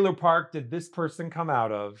 what trailer park did this person come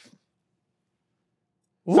out of?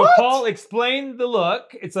 So What? Paul, explain the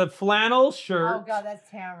look. It's a flannel shirt. Oh God, that's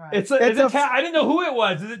Tamara. It's It's a a I didn't know who it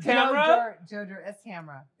was. Is it Tamara? Joe Dirt, that's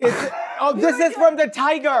Tamara. Oh, this is from the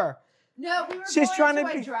Tiger. No, we were She's going trying to to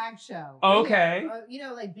a be- drag show. Oh, okay. You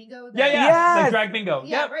know, like bingo. Yeah, yeah. Yes. Like drag bingo.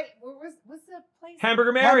 Yeah, Yep. right. What's the place?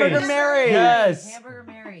 Hamburger Mary's. Hamburger Mary's. Yes. Hamburger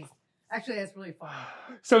Mary's. Actually, that's really fun.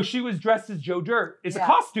 So she was dressed as Joe Dirt. It's Yeah. a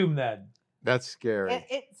costume then, That's scary.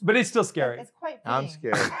 but it's still scary. It's quite fitting. I'm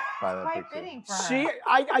scared by that Quite picture. fitting for her.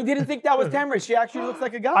 I didn't think that was Tamara. She actually looks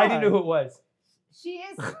like a guy. I didn't know who it was. She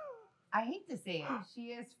is. I hate to say it. She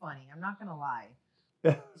is funny. I'm not gonna lie.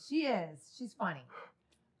 She is. She's funny.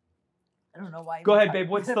 I don't know why. Go ahead, babe.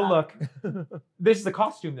 What's the look? This is a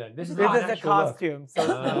costume then. This is This not an is a actual look. costume. So it's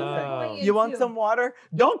Oh. nothing. You want some water?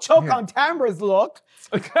 Don't choke Yeah. on Tamara's look.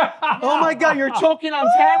 Oh Oh my God, you're choking on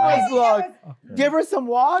I Tamara's think that look. was- Give her some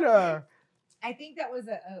water. I think that was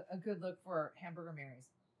a good look for Hamburger Mary's.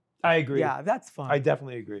 I agree. Yeah, that's fun. I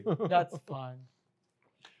definitely agree. That's fun.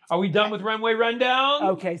 Are we done with Runway Rundown?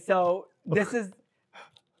 Okay, so this is.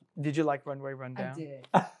 Did you like Runway I Rundown? did.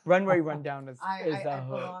 Runway Rundown is I a belong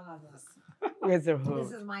hoot. on this. Is a hoot.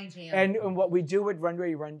 This is my jam. And what we do with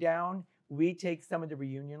Runway Rundown, we take some of the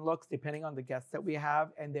reunion looks, depending on the guests that we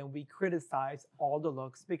have, and then we criticize all the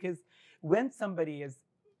looks, because when somebody is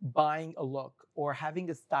buying a look or having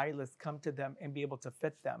a stylist come to them and be able to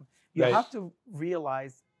fit them, you Right. have to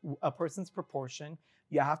realize a person's proportion.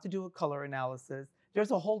 You have to do a color analysis. There's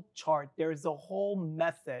a whole chart. There's a whole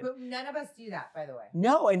method. But none of us do that, by the way.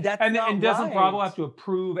 No, and that's And, not and doesn't right. Bravo have to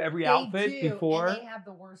approve every outfit they do, before? And they have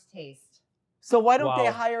the worst taste. So why don't they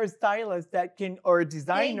Wow. hire a stylist that can, or a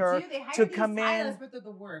designer They do. They hire to these come stylists, in? but they're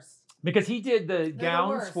the worst. Because he did the gowns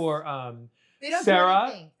worst. for They don't do Sarah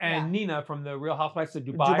anything. and Yeah. Nina from the Real Housewives of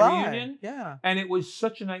Dubai reunion. Yeah. And it was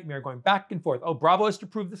such a nightmare going back and forth. Oh, Bravo has to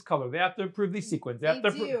approve this color. They have to approve these sequins. They have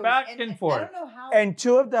to do. approve back and I forth. don't know how. And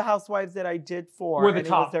 2 of the housewives that I did for, Were the and it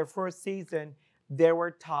top. was their first season, they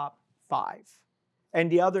were top 5. And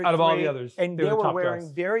the other Out of all the 3 others, and they were they the were top wearing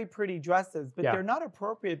dress. very pretty dresses, but Yeah. they're not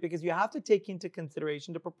appropriate because you have to take into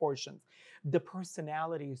consideration the proportions. The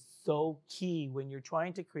personality is so key when you're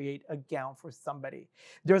trying to create a gown for somebody.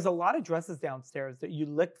 There's a lot of dresses downstairs that you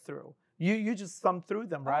look through. You just thumb through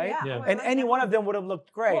them, Oh, right? yeah. Yeah. Oh, I And like any that one of them would have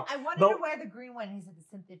looked great. Well, I wanted but- to wear the green one. He said the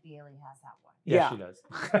Cynthia Bailey has that one. Yes, Yeah. she does.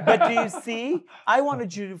 But do you see? I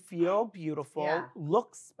wanted you to feel beautiful, Yeah.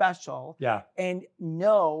 look special, Yeah. and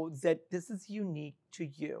know that this is unique to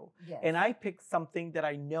you. Yes. And I picked something that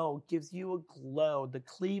I know gives you a glow, the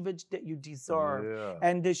cleavage that you deserve, Yeah.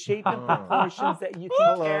 and the shape and Oh. proportions that you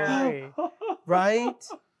can carry, right?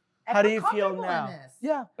 How do you feel comfortable in now? this.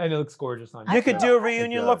 Yeah. And it looks gorgeous on you. You could feel- do a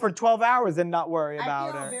reunion It look does. for 12 hours and not worry I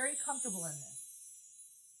about feel it. very comfortable in this.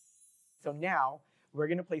 So now we're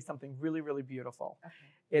going to play something really, really beautiful. Okay.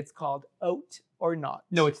 It's called Oat or Not.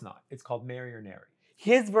 No, it's not. It's called Marry or Nary.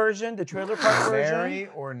 His version, the trailer park version. Mary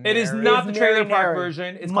or It is Nary? not the Is trailer Nary park Nary.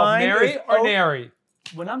 version. It's Mine called Marry is or Oat. Nary.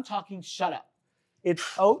 When I'm talking, shut up. It's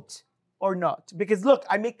Oat or Not. Because look,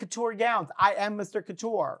 I make couture gowns. I am Mr.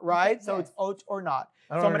 Couture, right? Okay, So yes. it's Oat or Not.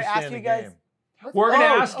 I don't So I'm going to ask understand you the guys. game. We're going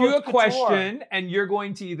to Oat, ask you a Oat couture. question, and you're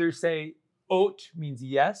going to either say oat means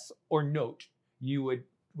yes or note. You would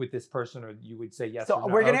with this person, or you would say yes or So no.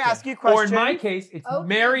 we're going to Okay. ask you Or questions. in my case, it's Oat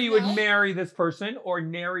Mary, means you would no. marry this person, or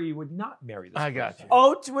Nary, you would not marry this person. I got you.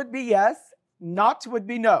 Oat would be yes. Not would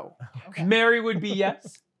be no. Okay. Mary would be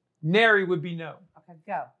yes. Nary would be no. Okay,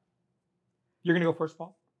 go. You're going to go first,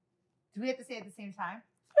 Paul? Do we have to say it at the same time?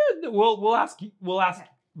 We'll ask Okay.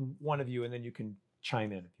 one of you, and then you can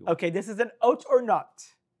chime in if you want. Okay, this is an Oat or Not.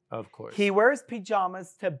 Of course. He wears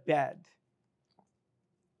pajamas to bed.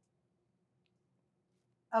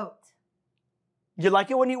 Oat. You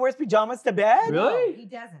like it when he wears pajamas to bed? Really? No, he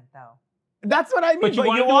doesn't though. That's what I mean. But you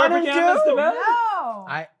want him to wear pajamas to bed? No.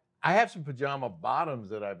 I have some pajama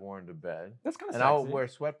bottoms that I've worn to bed. That's kind of And sexy. I'll wear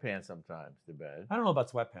sweatpants sometimes to bed. I don't know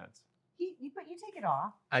about sweatpants. But you take it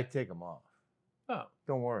off. I take them off. Oh.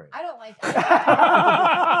 Don't worry. I don't like.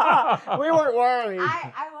 We weren't worried.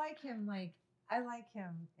 I like him. I like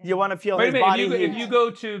him. You want to feel Wait a his minute. body If heat. you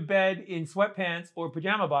go to bed in sweatpants or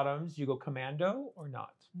pajama bottoms, you go commando or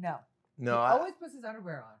not? No. No, He I, always puts his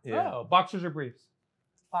underwear on. yeah. Oh, boxers or briefs?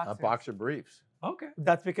 Boxers. Boxer briefs. Okay.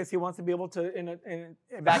 That's because he wants to be able to, in an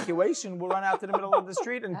evacuation, we'll run out to the middle of the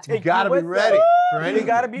street and You take gotta you be with ready him. for You anything.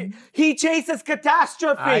 gotta be. He chases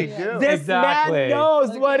catastrophe. I do. This Exactly. man knows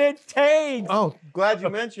Okay. what it takes. Oh, glad you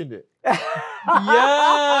mentioned it. Yes.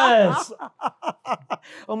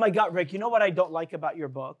 Oh my God, Rick! You know what I don't like about your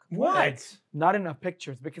book? Not enough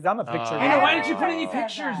pictures because I'm a picture I I guy. know. Why didn't you put any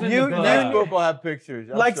pictures in You- the book? Next book will have pictures.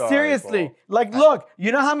 I'm Like sorry, seriously, Paul. like look,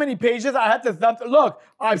 you know how many pages I had to thumb? Look,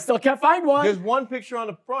 I still can't find one. There's one picture on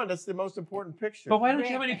the front. That's the most important picture. But why don't Rick,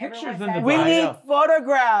 you have any everyone pictures in says the We book? I need know.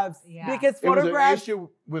 photographs Yeah. because It was an photographs. issue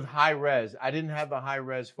with high res. I didn't have the high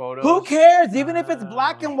res photos. Who cares? Even if it's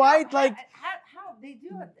black and white, like How they do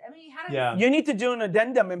it? I mean, how does? Yeah. you need to do an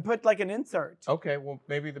addendum and put like an insert. Okay, well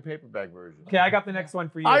maybe the paperback version. Okay, I got the next one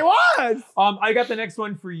for you. I was. I got the next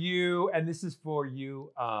one for you, and this is for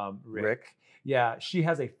you, Rick. Yeah, she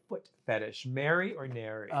has a foot fetish. Marry or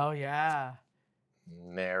Nary? Oh yeah.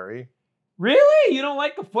 Nary. Really? You don't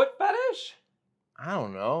like a foot fetish? I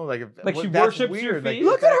don't know. Like, if, Like she that's worships your weird. Like, feet?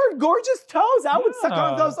 Look at her gorgeous toes. I would suck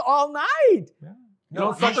Yeah. on those all night. You No,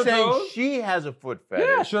 don't suck he's her saying toes? she has a foot fetish.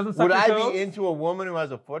 Yeah, she doesn't suck Would her I toes? be into a woman who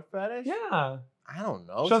has a foot fetish? Yeah. I don't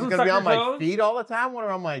know. She She's doesn't gonna suck be her on my toes? feet all the time. I want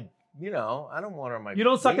her on my, I don't want her on my You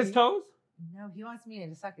don't suck his feet. toes? No, he wants me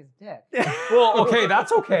to suck his dick. Well, okay,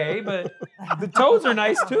 that's okay, but the toes are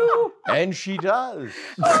nice too. And she does.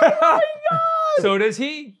 So does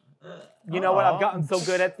he. You know what? I've gotten so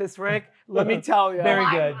good at this, Rick. Let me tell you. Very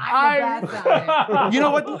good. I'm the best at it. You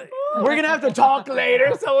know what? We're gonna have to talk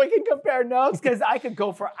later so we can compare notes because I could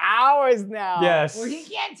go for hours now. Yes. Well, he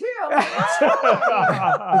can All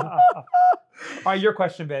too. right, your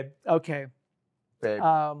question, babe. Okay. Babe.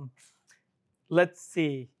 Let's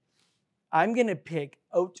see. I'm gonna pick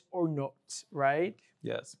Oat or Not, right?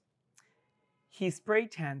 Yes. He spray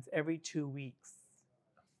tans every 2 weeks.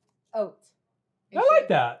 Oat. I like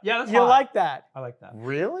that. Yeah, that's You hot. like that? I like that.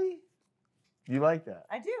 Really? You like that?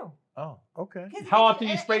 I do. Oh, okay. 'Cause How it- often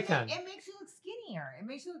you it- spray it- tan? It makes you look skinnier. It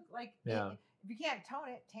makes you look like Yeah. if you can't tone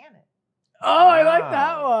it, tan it. Oh, I like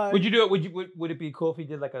that Wow. one. Would you do it? Would it be cool if he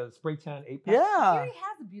did like a spray tan 8-pack? He Yeah. already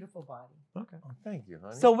has a beautiful body. Okay. Oh, thank you,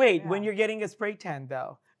 honey. So wait, when Yeah. you're getting a spray tan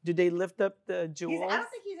though, do they lift up the I jewels? don't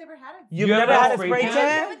think he's ever had a. You've You never ever had a spray spray tan?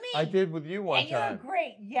 tan? With me. I did with you one And you time. look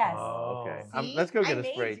great. Yes. Oh. Okay. See? Let's go I get a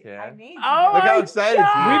made spray you- I tan. made you. Oh Look how my excited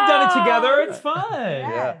God. you We've done it together. It's fun.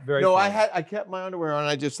 Yeah. Very No, fun. I kept my underwear on.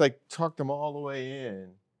 I just like tucked them all the way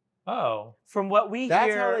in. Oh. From what we That's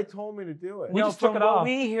hear, how they told me to do it. We no, just took from it what off.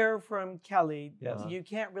 we hear from Kelly, Yes. you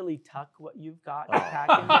can't really tuck what you've got Oh.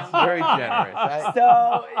 packing It's down. very generous.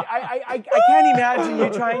 So I can't imagine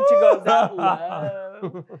you trying to go that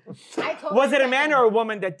low. I told Was him it a man that- or a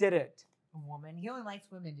woman that did it? a woman? He only likes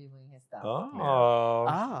women doing his stuff. Oh. Oh,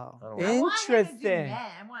 I don't know. I want him to do interesting. men.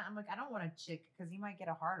 I'm like, I don't want a chick because he might get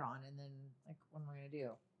a hard on, and then like, what am I gonna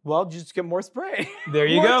do? Well, just get more spray. There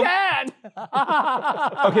you More go. tan.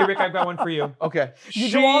 Okay, Rick, I've got one for you. Okay. You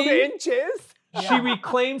do all the inches. She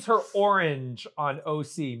reclaims her orange on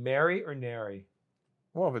OC. Marry or Nary?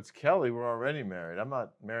 Well, if it's Kelly, we're already married. I'm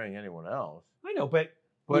not marrying anyone else. I know, but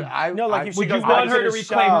But if she Would you goes back want to her to the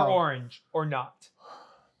reclaim her show. orange or not?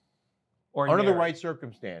 Or under the marry? right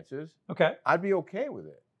circumstances, Okay. I'd be okay with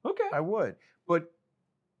it. Okay. I would. But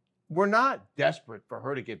we're not desperate for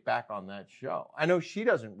her to get back on that show. I know she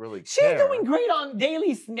doesn't really She's care. doing great on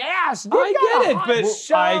Daily Smash. They've I got a get it, hot but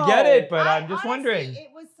show. I get it, but I'm just honestly, wondering.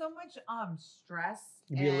 It was so much stress.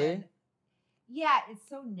 Really? And yeah, it's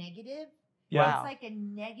so negative. Yeah. Wow. It's like a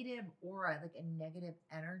negative aura, like a negative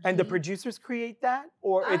energy. And the producers create that,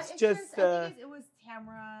 or it's just. I think it was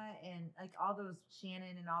Tamara and like all those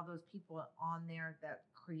Shannon and all those people on there that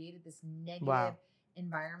created this negative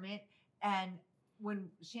environment. And when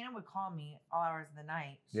Shannon would call me all hours of the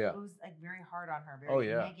night, it was like very hard on her, very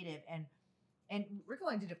negative. And Rick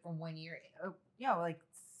only did it for 1 year. Like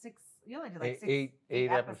 6. You only did like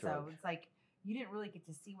eight episodes. Like you didn't really get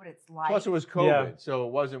to see what it's like. Plus, it was COVID, so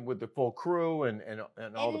it wasn't with the full crew and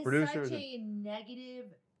all the producers. It is such a negative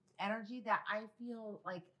energy that I feel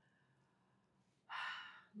like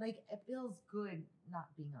it feels good not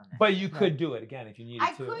being on that. But you could do it again if you needed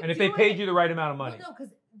I to. could And if do they paid it. you the right amount of money. Well, no,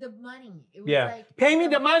 because the money. It was like Pay me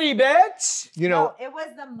the money, bitch. You know, no, it was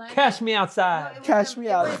the money. Cash me No, outside. it was Cash me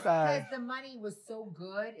outside. Because the money was so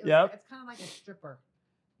good. It was, Yep. It's kind of like a stripper,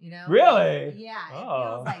 you know? Really? Yeah, it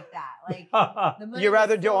Oh. feels like that. Like the money You was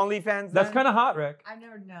rather do so- OnlyFans? That's then? kind of hot, Rick. I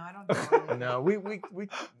never know. I don't do OnlyFans. no, we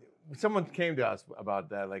someone came to us about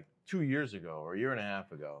that like 2 years ago or a year and a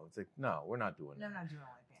half ago. It's like, no, we're not doing No, that. I'm not doing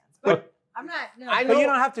OnlyFans. But I'm not. No, I But know- you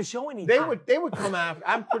don't have to show anything. They would come after.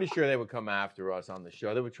 I'm pretty sure they would come after us on the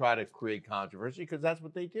show. They would try to create controversy because that's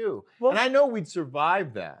what they do. Well- and I know we'd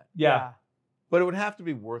survive that, Yeah. but it would have to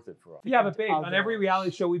be worth it for us. Yeah, but babe, I'll on do every it.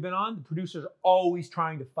 reality show we've been on, the producers are always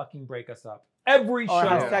trying to fucking break us up. Every Or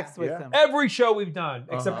have show. sex with Yeah. them. Every show we've done,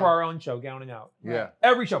 except for Uh-huh. our own show, Gown and Out. Yeah.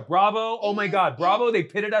 Every show. Bravo. Oh my It God. is- Bravo. They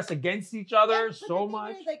pitted us against each other but so the thing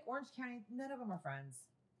much. is, like Orange County, none of them are friends.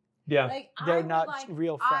 Yeah. Like They're I would not like,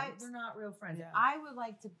 real friends. They're not real friends. Yeah. I would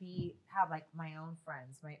like to have like my own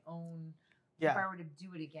friends, my own. If I were to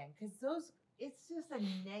do it again, because it's just a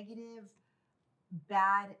negative,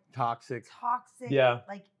 bad, Toxic. toxic, Yeah.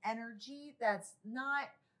 like energy that's not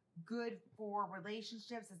good for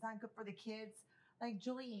relationships. It's not good for the kids. Like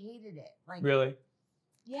Julie hated it. Like Really?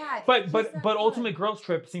 yeah. But it's but just not but good. Ultimate Girls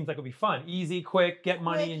Trip seems like it would be fun. Easy, quick, get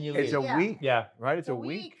money Quick, and you It's leave. a Yeah. week, Yeah. right? It's a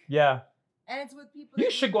week. Yeah. and it's with people. You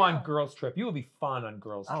that should go on know. Girls Trip. You would be fun on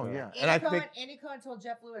Girls Oh Trip. yeah, and I think Andy Cohen told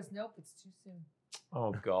Jeff Lewis, "Nope, it's too soon."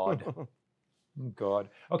 Oh God. Oh God.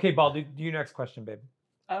 Okay, Ball, do your next question, babe.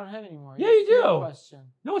 I don't have any more. Yeah, you It's your do.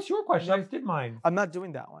 Question. No, it's your question. I just did mine. I'm not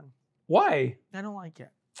doing that one. Why? I don't like it.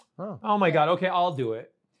 Oh my God. Okay, I'll do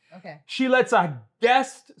it. Okay. She lets a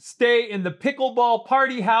guest stay in the pickleball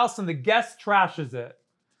party house and the guest trashes it.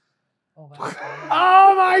 Oh, wow.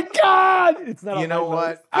 Oh my God! It's not. you on know my what?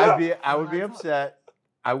 list. I would be upset.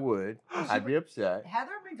 I would. I'd be upset.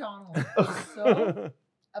 Heather McDonald was so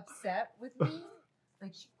upset with me.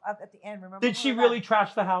 Like up at the end, remember? Did she really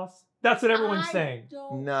trash the house? That's what everyone's saying.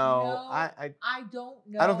 Don't No, know. I don't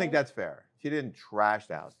know. I don't think that's fair. She didn't trash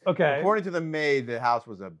the house. Okay. According to the maid, the house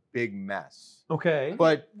was a big mess. Okay.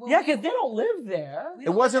 But Well, Yeah, we- because they don't live there. we it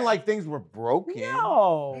don't wasn't live like things were broken.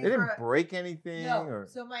 No. They didn't For- break anything. No. Or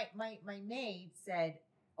So my maid said,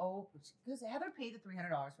 "Oh," because Heather paid the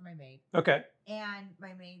 $300 for my maid, Okay. and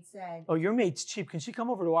my maid said, Oh, your maid's cheap. Can she come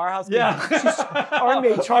over to our house? 'Cause Yeah. our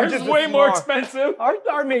maid charges Ours is us way more expensive.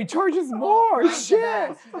 Our maid charges more. "She's the Shit.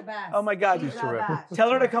 best. She's the best. Oh my God. She's She's the terrific. best." Tell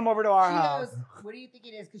her to come over to our She house. goes, "What do you think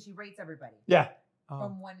it is?" Because she rates everybody Yeah. Oh.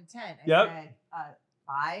 from 1 to 10. I Yep. said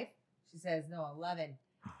 5. She says no, 11.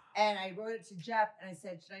 And I wrote it to Jeff, and I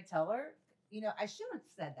said, "Should I tell her?" You know, I should have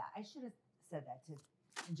said that. I should have said that to,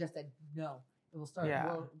 and just said no. It will start Yeah.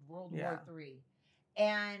 World Yeah. War III.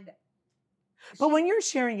 And But she- when you're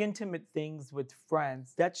sharing intimate things with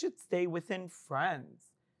friends, that should stay within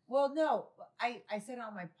friends. well, no, I said it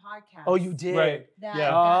on my podcast. Oh, you did. Right. That,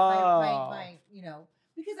 Yeah. that Oh. my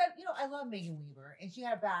because I love Megan Weaver, and she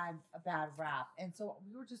had a bad rap, and so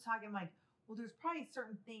we were just talking like, well, there's probably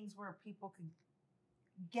certain things where people could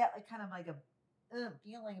get like kind of like a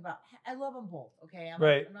feeling about. I love them both. Okay,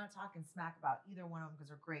 Right. I'm not talking smack about either one of them because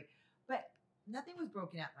they're great, but nothing was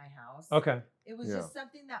broken at my house. Okay. It was Yeah. just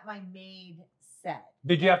something that my maid said.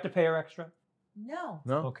 Did you have to pay her extra? No,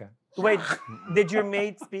 no. Okay. Wait, did your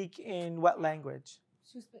maid speak in what language?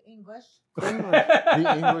 she was English. English.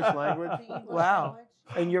 The English language. The English Wow. language.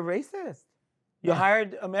 And you're racist. You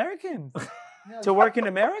hired Americans No, to work in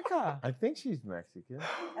America. I think she's Mexican.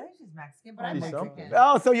 I think she's Mexican, but I'm She's Mexican. something.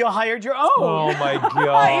 Oh, so you hired your own. Oh my Either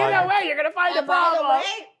God. way, you're gonna find a And by the problem.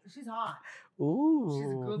 way, she's hot. Ooh. She's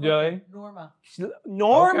good Really? looking. Norma.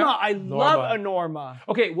 Norma. Okay. I Norma. love a Norma.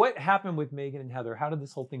 Okay, what happened with Megan and Heather? How did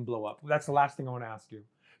this whole thing blow up? That's the last thing I want to ask you.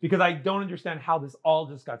 Because I don't understand how this all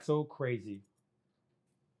just got so crazy.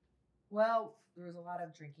 Well, there was a lot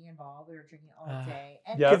of drinking involved. We were drinking all day.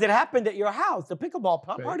 And Yeah. Because it happened at your house, the pickleball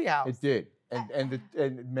party house. It did,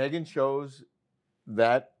 and Megan chose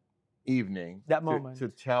that evening That moment. to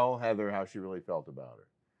tell Heather how she really felt about her.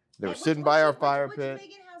 They were And sitting which- by our which- fire which pit.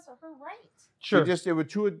 Megan has her right. Sure.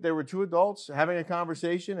 There were two adults having a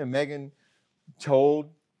conversation, and Megan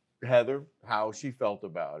told Heather how she felt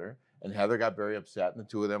about her, and Heather got very upset, and the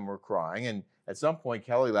two of them were crying. And at some point,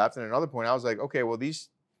 Kelly left, and at another point, I was like, okay, well,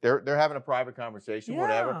 they're having a private conversation,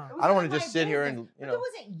 whatever. Yeah. It was I don't none want of to my just sit here business. and But there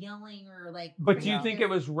wasn't yelling or like. But do you Yeah. think it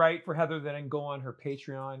was right for Heather then go on her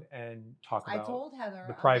Patreon and talk I about told Heather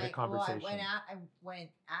the I'm private like, conversation? Well, I went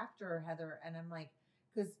after Heather, and I'm like,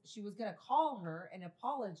 because she was gonna call her and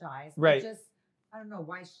apologize. but Right. Just I don't know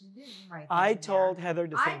why she didn't write. that I in there. told Heather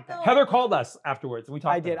the I same thing. felt- Heather called us afterwards and we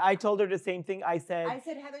talked I to did. her. I told her the same thing. I said,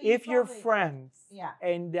 Heather, if you're probably- friends Yeah.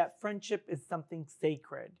 and that friendship is something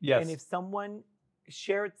sacred, Yes. and if someone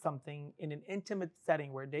shared something in an intimate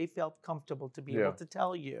setting where they felt comfortable to be Yeah. able to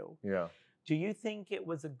tell you, yeah. do you think it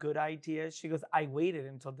was a good idea? She goes, I waited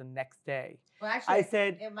until the next day. Well, actually, I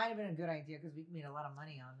said, it might have been a good idea because we made a lot of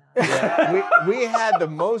money on that. Yeah, we had the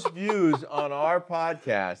most views on our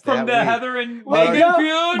podcast From that the week. Heather and Well, Megan go-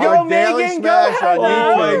 feud? go Our Daily Megan, go Smash on Heather.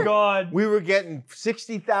 Oh my YouTube. God. We were getting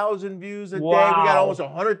 60,000 views a day. We Wow. got almost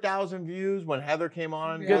 100,000 views when Heather came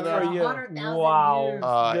on. Good with for us. you. 100,000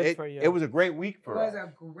 Wow. views. Good for you. It was a great week It for was us.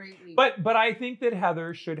 a great week. But I think that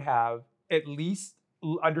Heather should have at least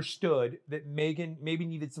understood that Megan maybe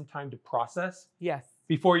needed some time to process yes.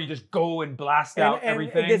 before you just go and blast And- out and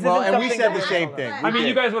everything. this Well, isn't and we something said that the I same told thing. her. We I mean, did.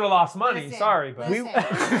 you guys would have lost money. Listen, Sorry, but listen,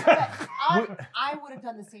 but I would have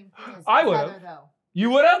done the same thing as I would've. Heather, though. you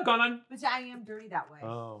would have gone on. But I am dirty that way.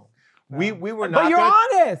 Oh. We were not. But you're gonna,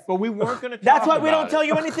 honest. But we weren't going to. That's why we don't tell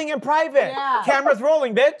you anything in private. Yeah. Camera's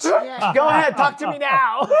rolling, bitch. Yeah. Go ahead, talk to me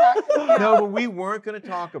now. No, but we weren't going to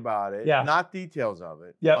talk about it. Yeah. Not details of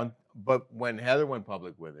it. Yep. But when Heather went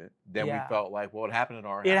public with it, then Yeah. we felt like, well, it happened at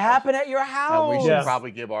our It house. happened at your And house. we should Yes.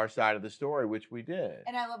 probably give our side of the story, which we did.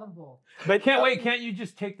 And I love them both. But Can't wait. Can't you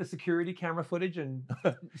just take the security camera footage and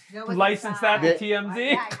No, it's license that inside. to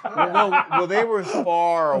TMZ? Yeah, I Well, could. no, well, they were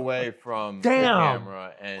far away from the Damn.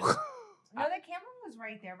 camera, and No, the camera was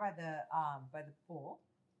right there by the pool.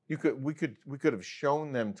 we could have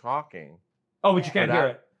shown them talking. Oh, but you can't But hear I-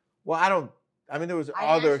 it. Well, there was I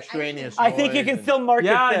other actually- I didn't- extraneous. I think you noise can and still market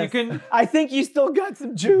Yeah, this. you can. I think you still got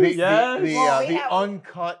some the, juice. Yes. Well, we the have-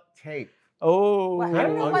 uncut tape. Oh. Well, I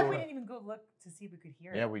don't know why Oh. we didn't even go look to see if we could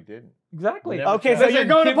hear Yeah, it. we didn't. Exactly. Never Okay, so Listen, you're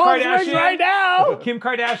going Kim to Palm Springs Kardashian- right now. Kim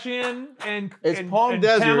Kardashian and It's and, Palm and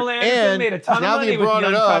Desert, Pamela Anderson and made a ton now of that money you with brought the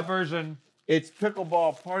it uncut up, version. It's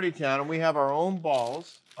Pickleball Party Town, and we have our own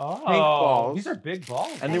balls, Oh, balls. these are big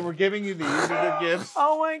balls. and then we're giving you these as the gifts.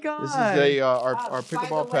 Oh my God. This is our By pickleball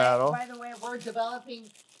the way- paddle, By the way, we're developing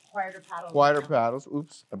quieter paddles. wider now. paddles.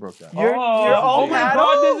 Oops, I broke that. Your oh own my paddle?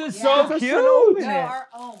 God, this is Yeah. so Just cute. open No, it. our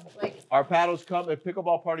own. Like Our paddles come at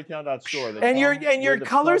pickleballpartytown.store. They And your come and your with the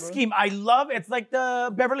color cover. scheme, I love. It's like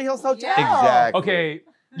the Beverly Hills Hotel. Yeah. Exactly. Okay,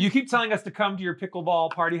 you keep telling us to come to your pickleball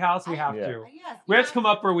party house. We have Yeah. to. yes, We have to come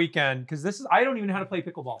up for a weekend because this is. I don't even know how to play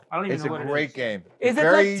pickleball. I don't even It's know a what great it is. game. Is it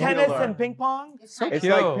Very like easy to tennis learn. and ping pong? It's So so It's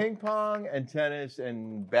cute. like ping pong and tennis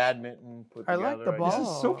and badminton put I together. like the This guess.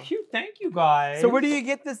 is so Oh. cute. Thank you guys. So where do you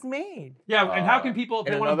get this made? Yeah, and how can people, if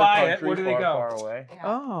in they want to another buy it, country where do they far, go? Far away. Yeah.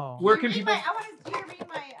 Oh. Where You can read people? My, I want to read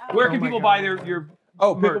my. Where can Oh my people God. buy your?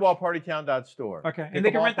 Oh, merch? pickleballpartytown.store. Okay, and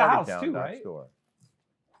they can rent the house too, right? Pickleballpartytown.store.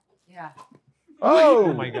 Yeah.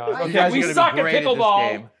 Oh my God. You Okay, guys are we gonna be suck at great this pickleball.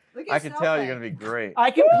 game. Look I at can tell Snowflake. you're going to be great. I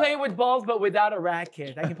can play with balls, but without a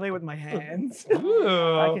racket. I can play with my hands. I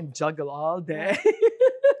Ooh. can juggle all day.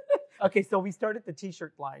 Okay, so we started the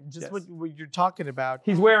T-shirt line. Just Yes. what you're talking about.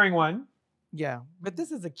 He's wearing one. Yeah, but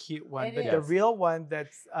this is a cute one. It But is. the real one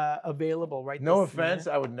that's available right No this minute. offense,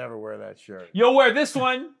 I would never wear that shirt. You'll wear this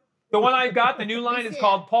one. The one I got, the new line is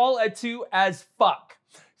called Paul Atu as fuck.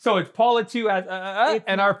 So it's Paul Atu as It's-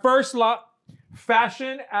 and our first lot,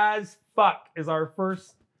 fashion as fuck is our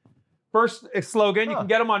first slogan. You Huh. can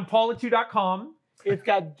get them on paulatu.com. It's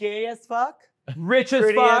got gay as fuck, Rich as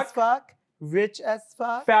pretty fuck, as fuck, rich as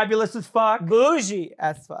fuck, fabulous as fuck. bougie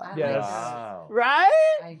as fuck. I Yes. Wow.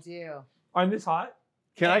 Right? I do. Aren't this hot?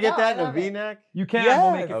 Can I get No, that I in a love it. V-neck? You can. Yes.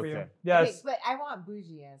 We'll make it for you. Okay. Yes. Okay, but I want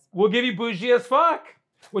bougie as. We'll give you bougie as fuck.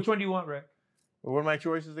 Which one do you want, Rick? What are my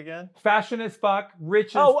choices again? Fashion as fuck, rich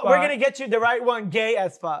as Oh, fuck. we're gonna get you the right one. Gay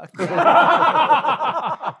as fuck.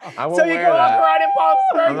 I won't So you wear can walk that. around in Palm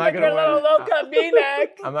Springs I'm not with gonna your wear little that. low-cut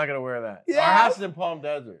V-neck. I'm not gonna wear that. Yeah. Our house is in Palm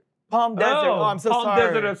Desert. Palm Desert. Oh, I'm so Palm sorry.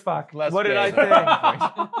 Desert as fuck. Less What did I gay. say?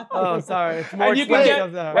 Oh, sorry. It's more And you can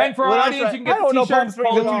expensive get, than and for our What else audience, I- you can I get don't know the Palm t-shirts,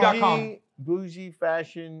 Springs at all. Polo2.com. Bougie,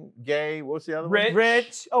 fashion, gay. What's the other Rich.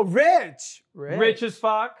 Rich. Oh, rich. Rich as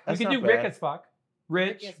fuck. That's we can not do Rick bad. as fuck.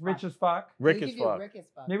 Rich as fuck. Rick We as can do fuck. Rick as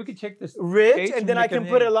fuck. Maybe we could check this. Rich, H and then I make can a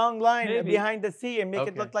put a name. long line Maybe. behind the C and make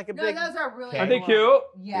Okay. it look like a No, big those are really Are they cool. cute?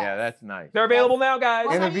 Yes. Yeah, that's nice. They're available now, guys.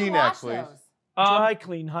 Well, And how a do you V-neck, wash please. those? dry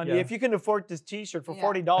clean, honey. yeah. If you can afford this T-shirt for Yeah.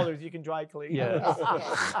 $40, you can dry clean. Yes.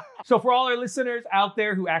 Okay. So for all our listeners out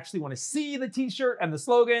there who actually want to see the t-shirt and the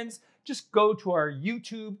slogans, just go to our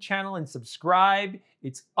YouTube channel and subscribe.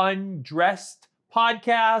 It's Undressed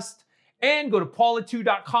Podcast. And go to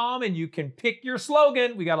paula2.com and you can pick your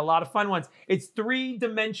slogan. We got a lot of fun ones. It's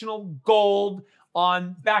 3-dimensional gold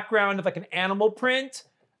on background of like an animal print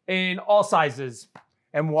in all sizes.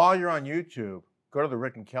 And while you're on YouTube, go to the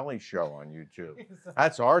Rick and Kelly show on YouTube.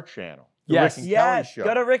 That's our channel. The Yes. Rick and Kelly Yes. show.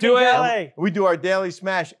 Go to Rick Do and it. Kelly. We do our daily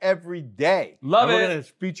smash every day. Love and it. We're going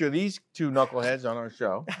to feature these two knuckleheads on our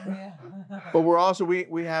show. Yeah. But we're also,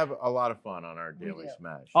 we have a lot of fun on our daily do.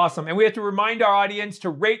 smash. Awesome. And we have to remind our audience to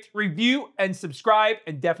rate, review, and subscribe.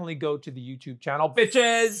 And definitely go to the YouTube channel,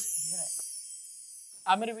 bitches.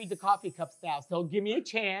 I'm going to read the coffee cups now. So give me a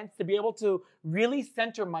chance to be able to really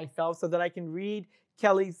center myself so that I can read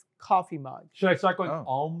Kelly's coffee mug. Should I start going,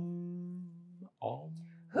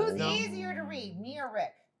 Who's No. easier to read, me or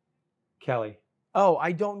Rick? Kelly. Oh,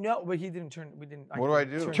 I don't know. But he didn't turn. We didn't. What do I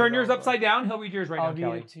do? Turn yours upside down. He'll read yours right I'll now, read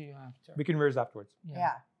Kelly. it to you after. We can read yours afterwards.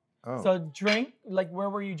 Yeah. Oh, So drink, like where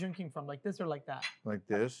were you drinking from? Like this or like that? like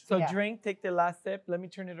this? So Yeah. drink, take the last sip. Let me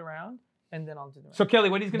turn it around, and then I'll do the rest. So Kelly,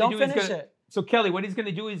 what he's going Don't to do is finish gonna, it. So Kelly, what he's going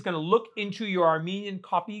to do is going to look into your Armenian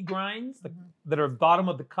coffee grinds that are bottom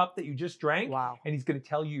of the cup that you just drank, Wow. and he's going to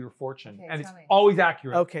tell you your fortune, Okay, and it's tell me. always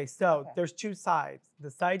accurate. Okay, so Okay. there's two sides.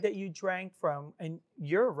 The side that you drank from, and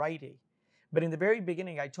you're a righty, but in the very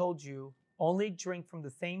beginning, I told you only drink from the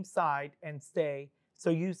same side and stay. So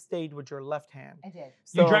you stayed with your left hand. I did.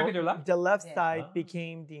 So You drank with your left? The left Yeah. side Ah.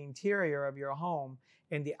 became the interior of your home,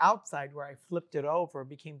 and the outside, where I flipped it over,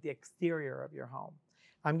 became the exterior of your home.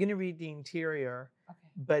 I'm going to read the interior, Okay.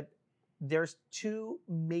 but there's two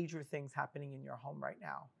major things happening in your home right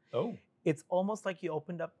now. Oh. It's almost like you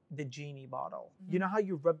opened up the genie bottle. You know how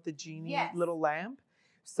you rub the genie Yes. little lamp?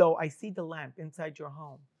 So I see the lamp inside your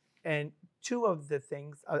home. And two of the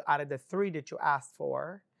things out of the three that you asked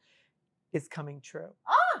for is coming true.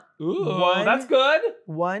 Ooh, One- that's good.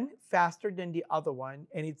 One faster than the other one.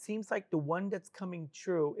 And it seems like the one that's coming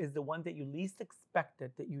true is the one that you least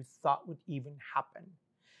expected that you thought would even happen,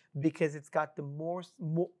 because it's got the most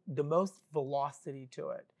velocity to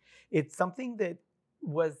it. It's something that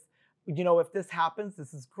was, if this happens,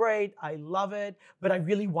 this is great. I love it. But I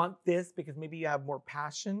really want this because maybe you have more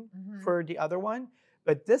passion Mhm. for the other one.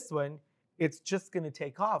 But this one, it's just going to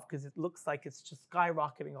take off because it looks like it's just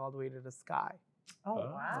skyrocketing all the way to the sky. Oh,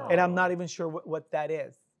 Oh. wow. And I'm not even sure what that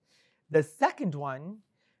is. The second one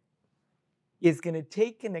is going to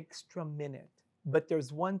take an extra minute, but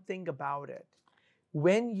there's one thing about it.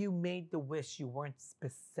 When you made the wish, you weren't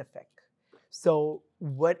specific. So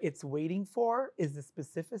what it's waiting for is the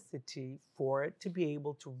specificity for it to be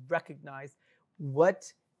able to recognize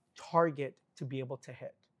what target to be able to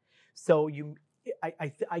hit. So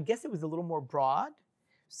I guess it was a little more broad.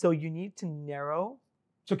 So you need to narrow.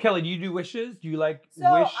 So Kelly, do you do wishes? Do you like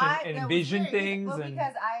So wish I- and it was envision weird, things? Well, and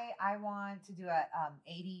because I want to do a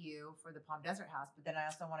ADU for the Palm Desert house, but then I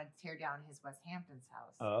also want to tear down his West Hamptons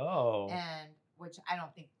house. oh, And which I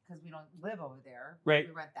don't think, because we don't live over there. Right.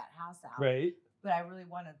 We rent that house out. right. But I really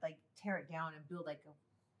want to tear it down and build a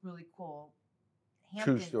really cool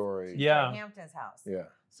Hamptons, Two-story. Yeah. Hamptons house. Yeah.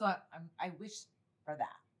 So I wish for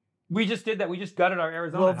that. We just did that. We just gutted our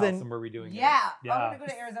Arizona Well, house, then- and we're redoing it. Yeah. Yeah. I'm going to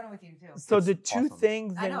go to Arizona with you too. So It's the two awesome.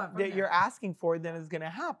 things I know, I'm from that you're there. asking for then is going to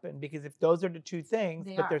happen, because if those are the two things,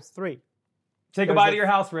 They but are. there's three. Say There's goodbye a- to your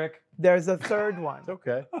house, Rick. There's a third one. It's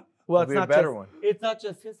okay. Well, It'll it's be a not better just, one. It's not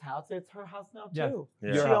just his house; it's her house now Yeah. too.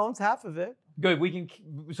 Yeah. She Your house. owns half of it. Good. We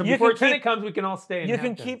can. So You before can a tenant keep- comes, we can all stay in You can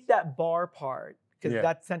Hamptons. keep that bar part because Yeah.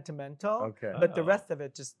 that's sentimental. Okay. But the Oh. rest of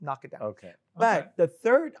it, just knock it down. Okay. But Okay. the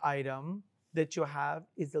third item that you have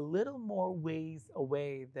is a little more ways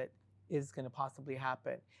away that is going to possibly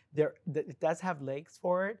happen. It does have legs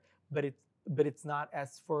for it, but it's not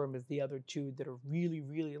as firm as the other two that are really,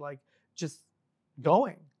 really just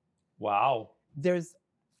going. Wow. There's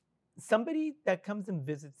somebody that comes and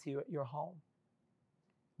visits you at your home.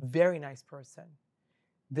 Very nice person.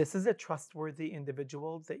 This is a trustworthy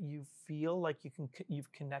individual that you feel like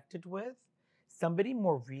you've connected with. Somebody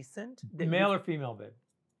more recent. Male or female, babe?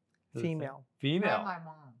 Female. Female. My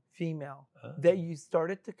mom. Female. That you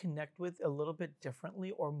started to connect with a little bit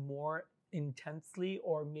differently or more intensely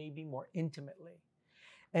or maybe more intimately.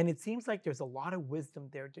 And it seems like there's a lot of wisdom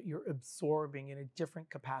there that you're absorbing in a different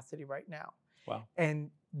capacity right now. Wow. And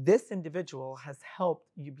this individual has helped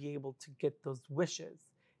you be able to get those wishes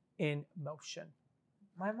in motion.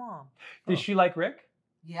 My mom. Does she like Rick?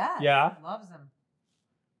 Yeah. Yeah? Loves him.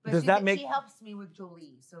 But Does that make- she helps me with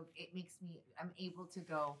Jolie, so it makes me, I'm able to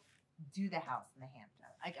go do the house in the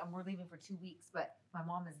Hampton. We're leaving for 2 weeks, but my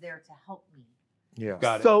mom is there to help me. Yeah.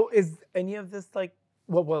 Got it. So is any of this like,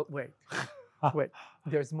 well, wait,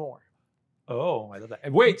 there's more. Oh, I love that.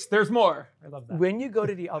 And wait, there's more. I love that. When you go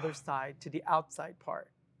to the other side, to the outside part,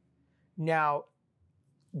 now,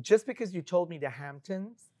 just because you told me the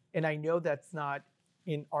Hamptons, and I know that's not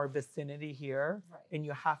in our vicinity here, Right. and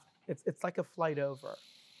you have, it's like a flight over.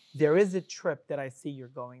 There is a trip that I see you're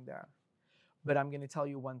going there. But I'm going to tell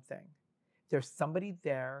you one thing. There's somebody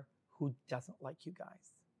there who doesn't like you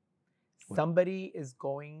guys. Somebody is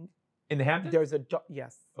going. In the Hamptons? There's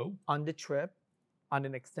yes. Oh. On the trip, on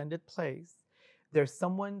an extended place, there's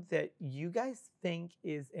someone that you guys think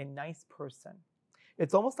is a nice person.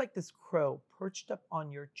 It's almost like this crow perched up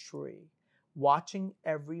on your tree, watching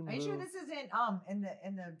every move. Are you sure this isn't in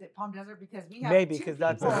the Palm Desert, because we have Maybe, two 'cause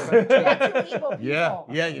that's people. a- We have two evil people.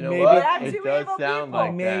 Yeah, you know Maybe. what? Yeah, It two does evil sound people.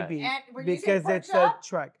 like Maybe And when you say because perch it's a up,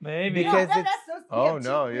 trek. Maybe. Because yeah, it's that's those, we Oh, have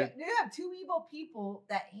no, two, yeah. we have two evil people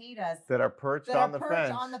that hate us that. That are perched that on are the perched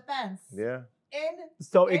fence. on the fence. Yeah.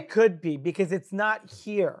 So And- it could be because it's not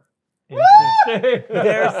here. Interesting.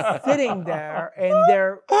 They're sitting there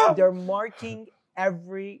and they're marking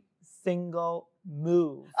every single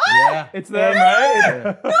move. Yeah. It's them, And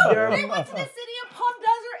right? They're- They went to the city of Palm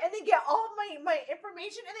Desert and they get all of my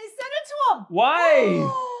information and they send it to them. Why?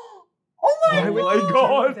 Oh my Why would my you do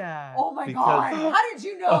God. that? Oh my Because- God! How did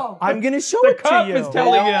you know? I'm gonna show The it to cop you. is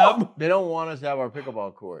telling him. They don't want us to have our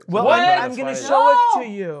pickleball court. Well, What? I'm gonna find show it No. to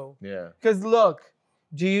you. Yeah. Because look,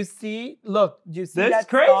 do you see This that stalk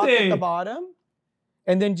crazy. at the bottom?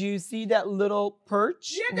 And then do you see that little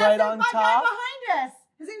perch Yeah, right that's on my guy top? behind us.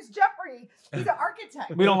 His name's Jeffrey. He's an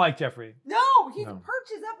architect. We don't like Jeffrey. No, he No.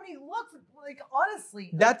 perches up and he looks like,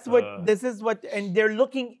 honestly. That's what this is what, and they're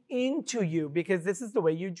looking into you because this is the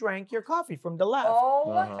way you drank your coffee from the left.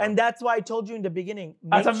 Oh, Uh-huh. And that's why I told you in the beginning.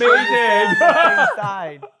 That's make sure you amazing. stand on the same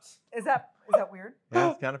side. is that weird?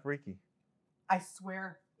 Yeah, it's kind of freaky. I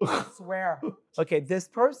swear. I swear. Okay, this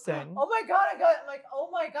person. Oh my God! I'm like, oh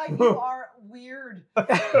my God, you are weird.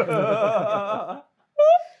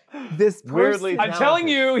 This person. Weirdly I'm telling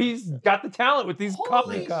you, he's got the talent with these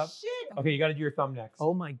coffee Holy cups. shit! Okay, you got to do your thumb next.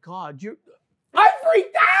 Oh my God, I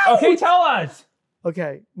freaked out. Okay, tell us.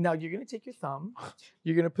 Okay, now you're gonna take your thumb,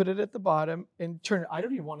 you're gonna put it at the bottom and turn it. I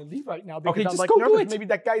don't even want to leave right now because Okay, I'm just like go do nervous. it. Maybe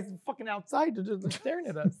that guy's fucking outside just staring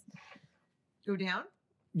at us. Go down.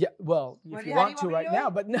 Yeah, well, What if do you you- how want do to you want right me to do now,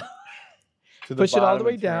 it? but no. To the Push it all the bottom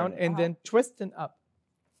way and down turn. and then twist and up.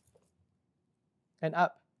 And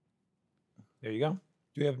up. There you go.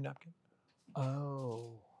 Do we have a napkin?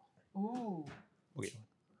 Oh. Ooh. Okay.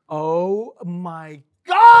 Oh my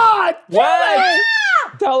God! What?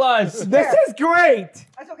 Tell us. This is great.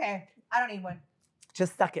 That's okay. I don't need one.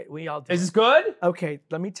 Just suck it. We all do. Is it. this good? Okay,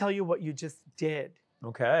 let me tell you what you just did.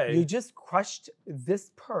 Okay. You just crushed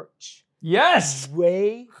this perch Yes.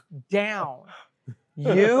 way down.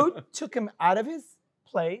 You took him out of his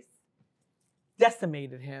place,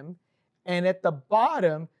 decimated him, and at the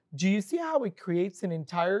bottom, do you see how it creates an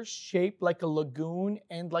entire shape like a lagoon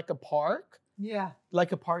and like a park? Yeah.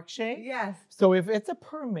 Like a park shape? Yes. So if it's a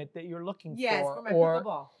permit that you're looking Yes, for, for my or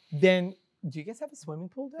pickleball. then do you guys have a swimming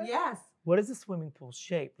pool there? Yes. What is a swimming pool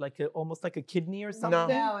shape? Like almost like a kidney or something?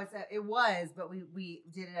 No, it was, but we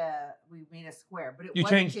made a square, but it You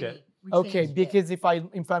wasn't changed kitty. it. We Okay, changed it. because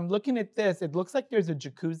if I'm looking at this, it looks like there's a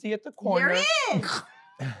jacuzzi at the corner. There is.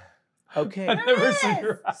 Okay. I've never seen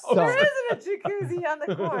your house. So- There isn't a jacuzzi on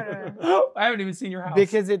the corner. I haven't even seen your house.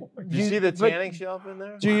 Because it. Do you see the but tanning shelf in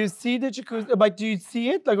there? Do you see the jacuzzi? Like, do you see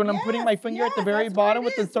it? Like when I'm putting my finger at the very that's what bottom it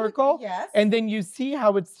with the is. Look, circle, Yes. and then you see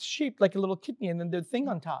how it's shaped like a little kidney, and then the thing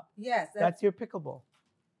on top. yes. That's your pickleball.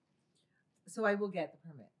 So I will get the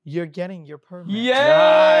permit. You're getting your permit.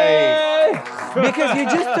 Yay! Because you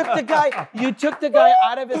just took the guy. You took the guy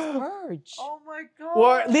out of his perch. Oh my God.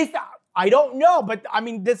 Or at least I don't know, but I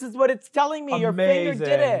mean, this is what it's telling me. Your finger did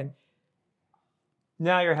it. Amazing.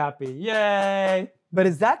 Now you're happy. Yay! But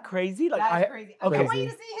is that crazy? Like That's I, crazy. okay. I want you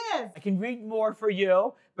to see his. I can read more for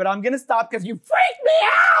you, but but I'm gonna stop because you freaked me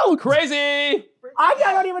out. Crazy. I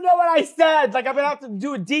don't even know what I said. Like I'm gonna have to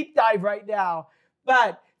do a deep dive right now.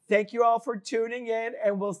 But thank you all for tuning in,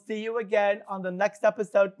 and we'll see you again on the next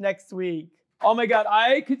episode next week. Oh my God,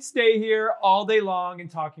 I could stay here all day long and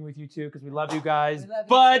talking with you two because we love you guys. We love you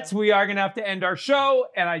but too. we are gonna have to end our show,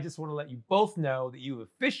 and I just want to let you both know that you've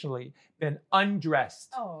officially been undressed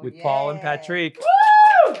Oh, with Paul and yeah. Patrick.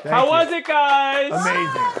 Thank How you. was it, guys?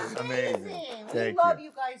 Amazing. We Thank love you.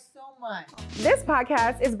 you guys so much. This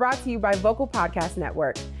podcast is brought to you by Vocal Podcast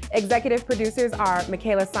Network. Executive producers are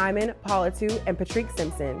Michaela Simon, Paula Tu, and Patrick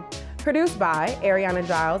Simpson. Produced by Ariana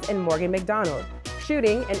Giles and Morgan McDonald.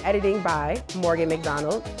 Shooting and editing by Morgan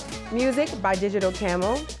McDonald. Music by Digital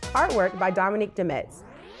Camel. Artwork by Dominique Demetz.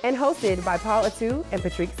 And hosted by Paula Tu and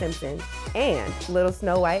Patrick Simpson. And Little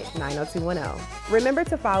Snow White 90210. Remember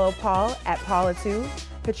to follow Paul at Paula Tu,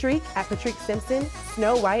 Patrick at Patrick Simpson,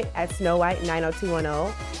 Snow White at Snow White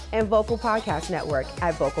 90210, and Vocal Podcast Network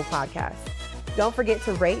at Vocal Podcast. Don't forget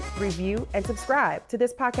to rate, review, and subscribe to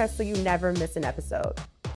this podcast so you never miss an episode.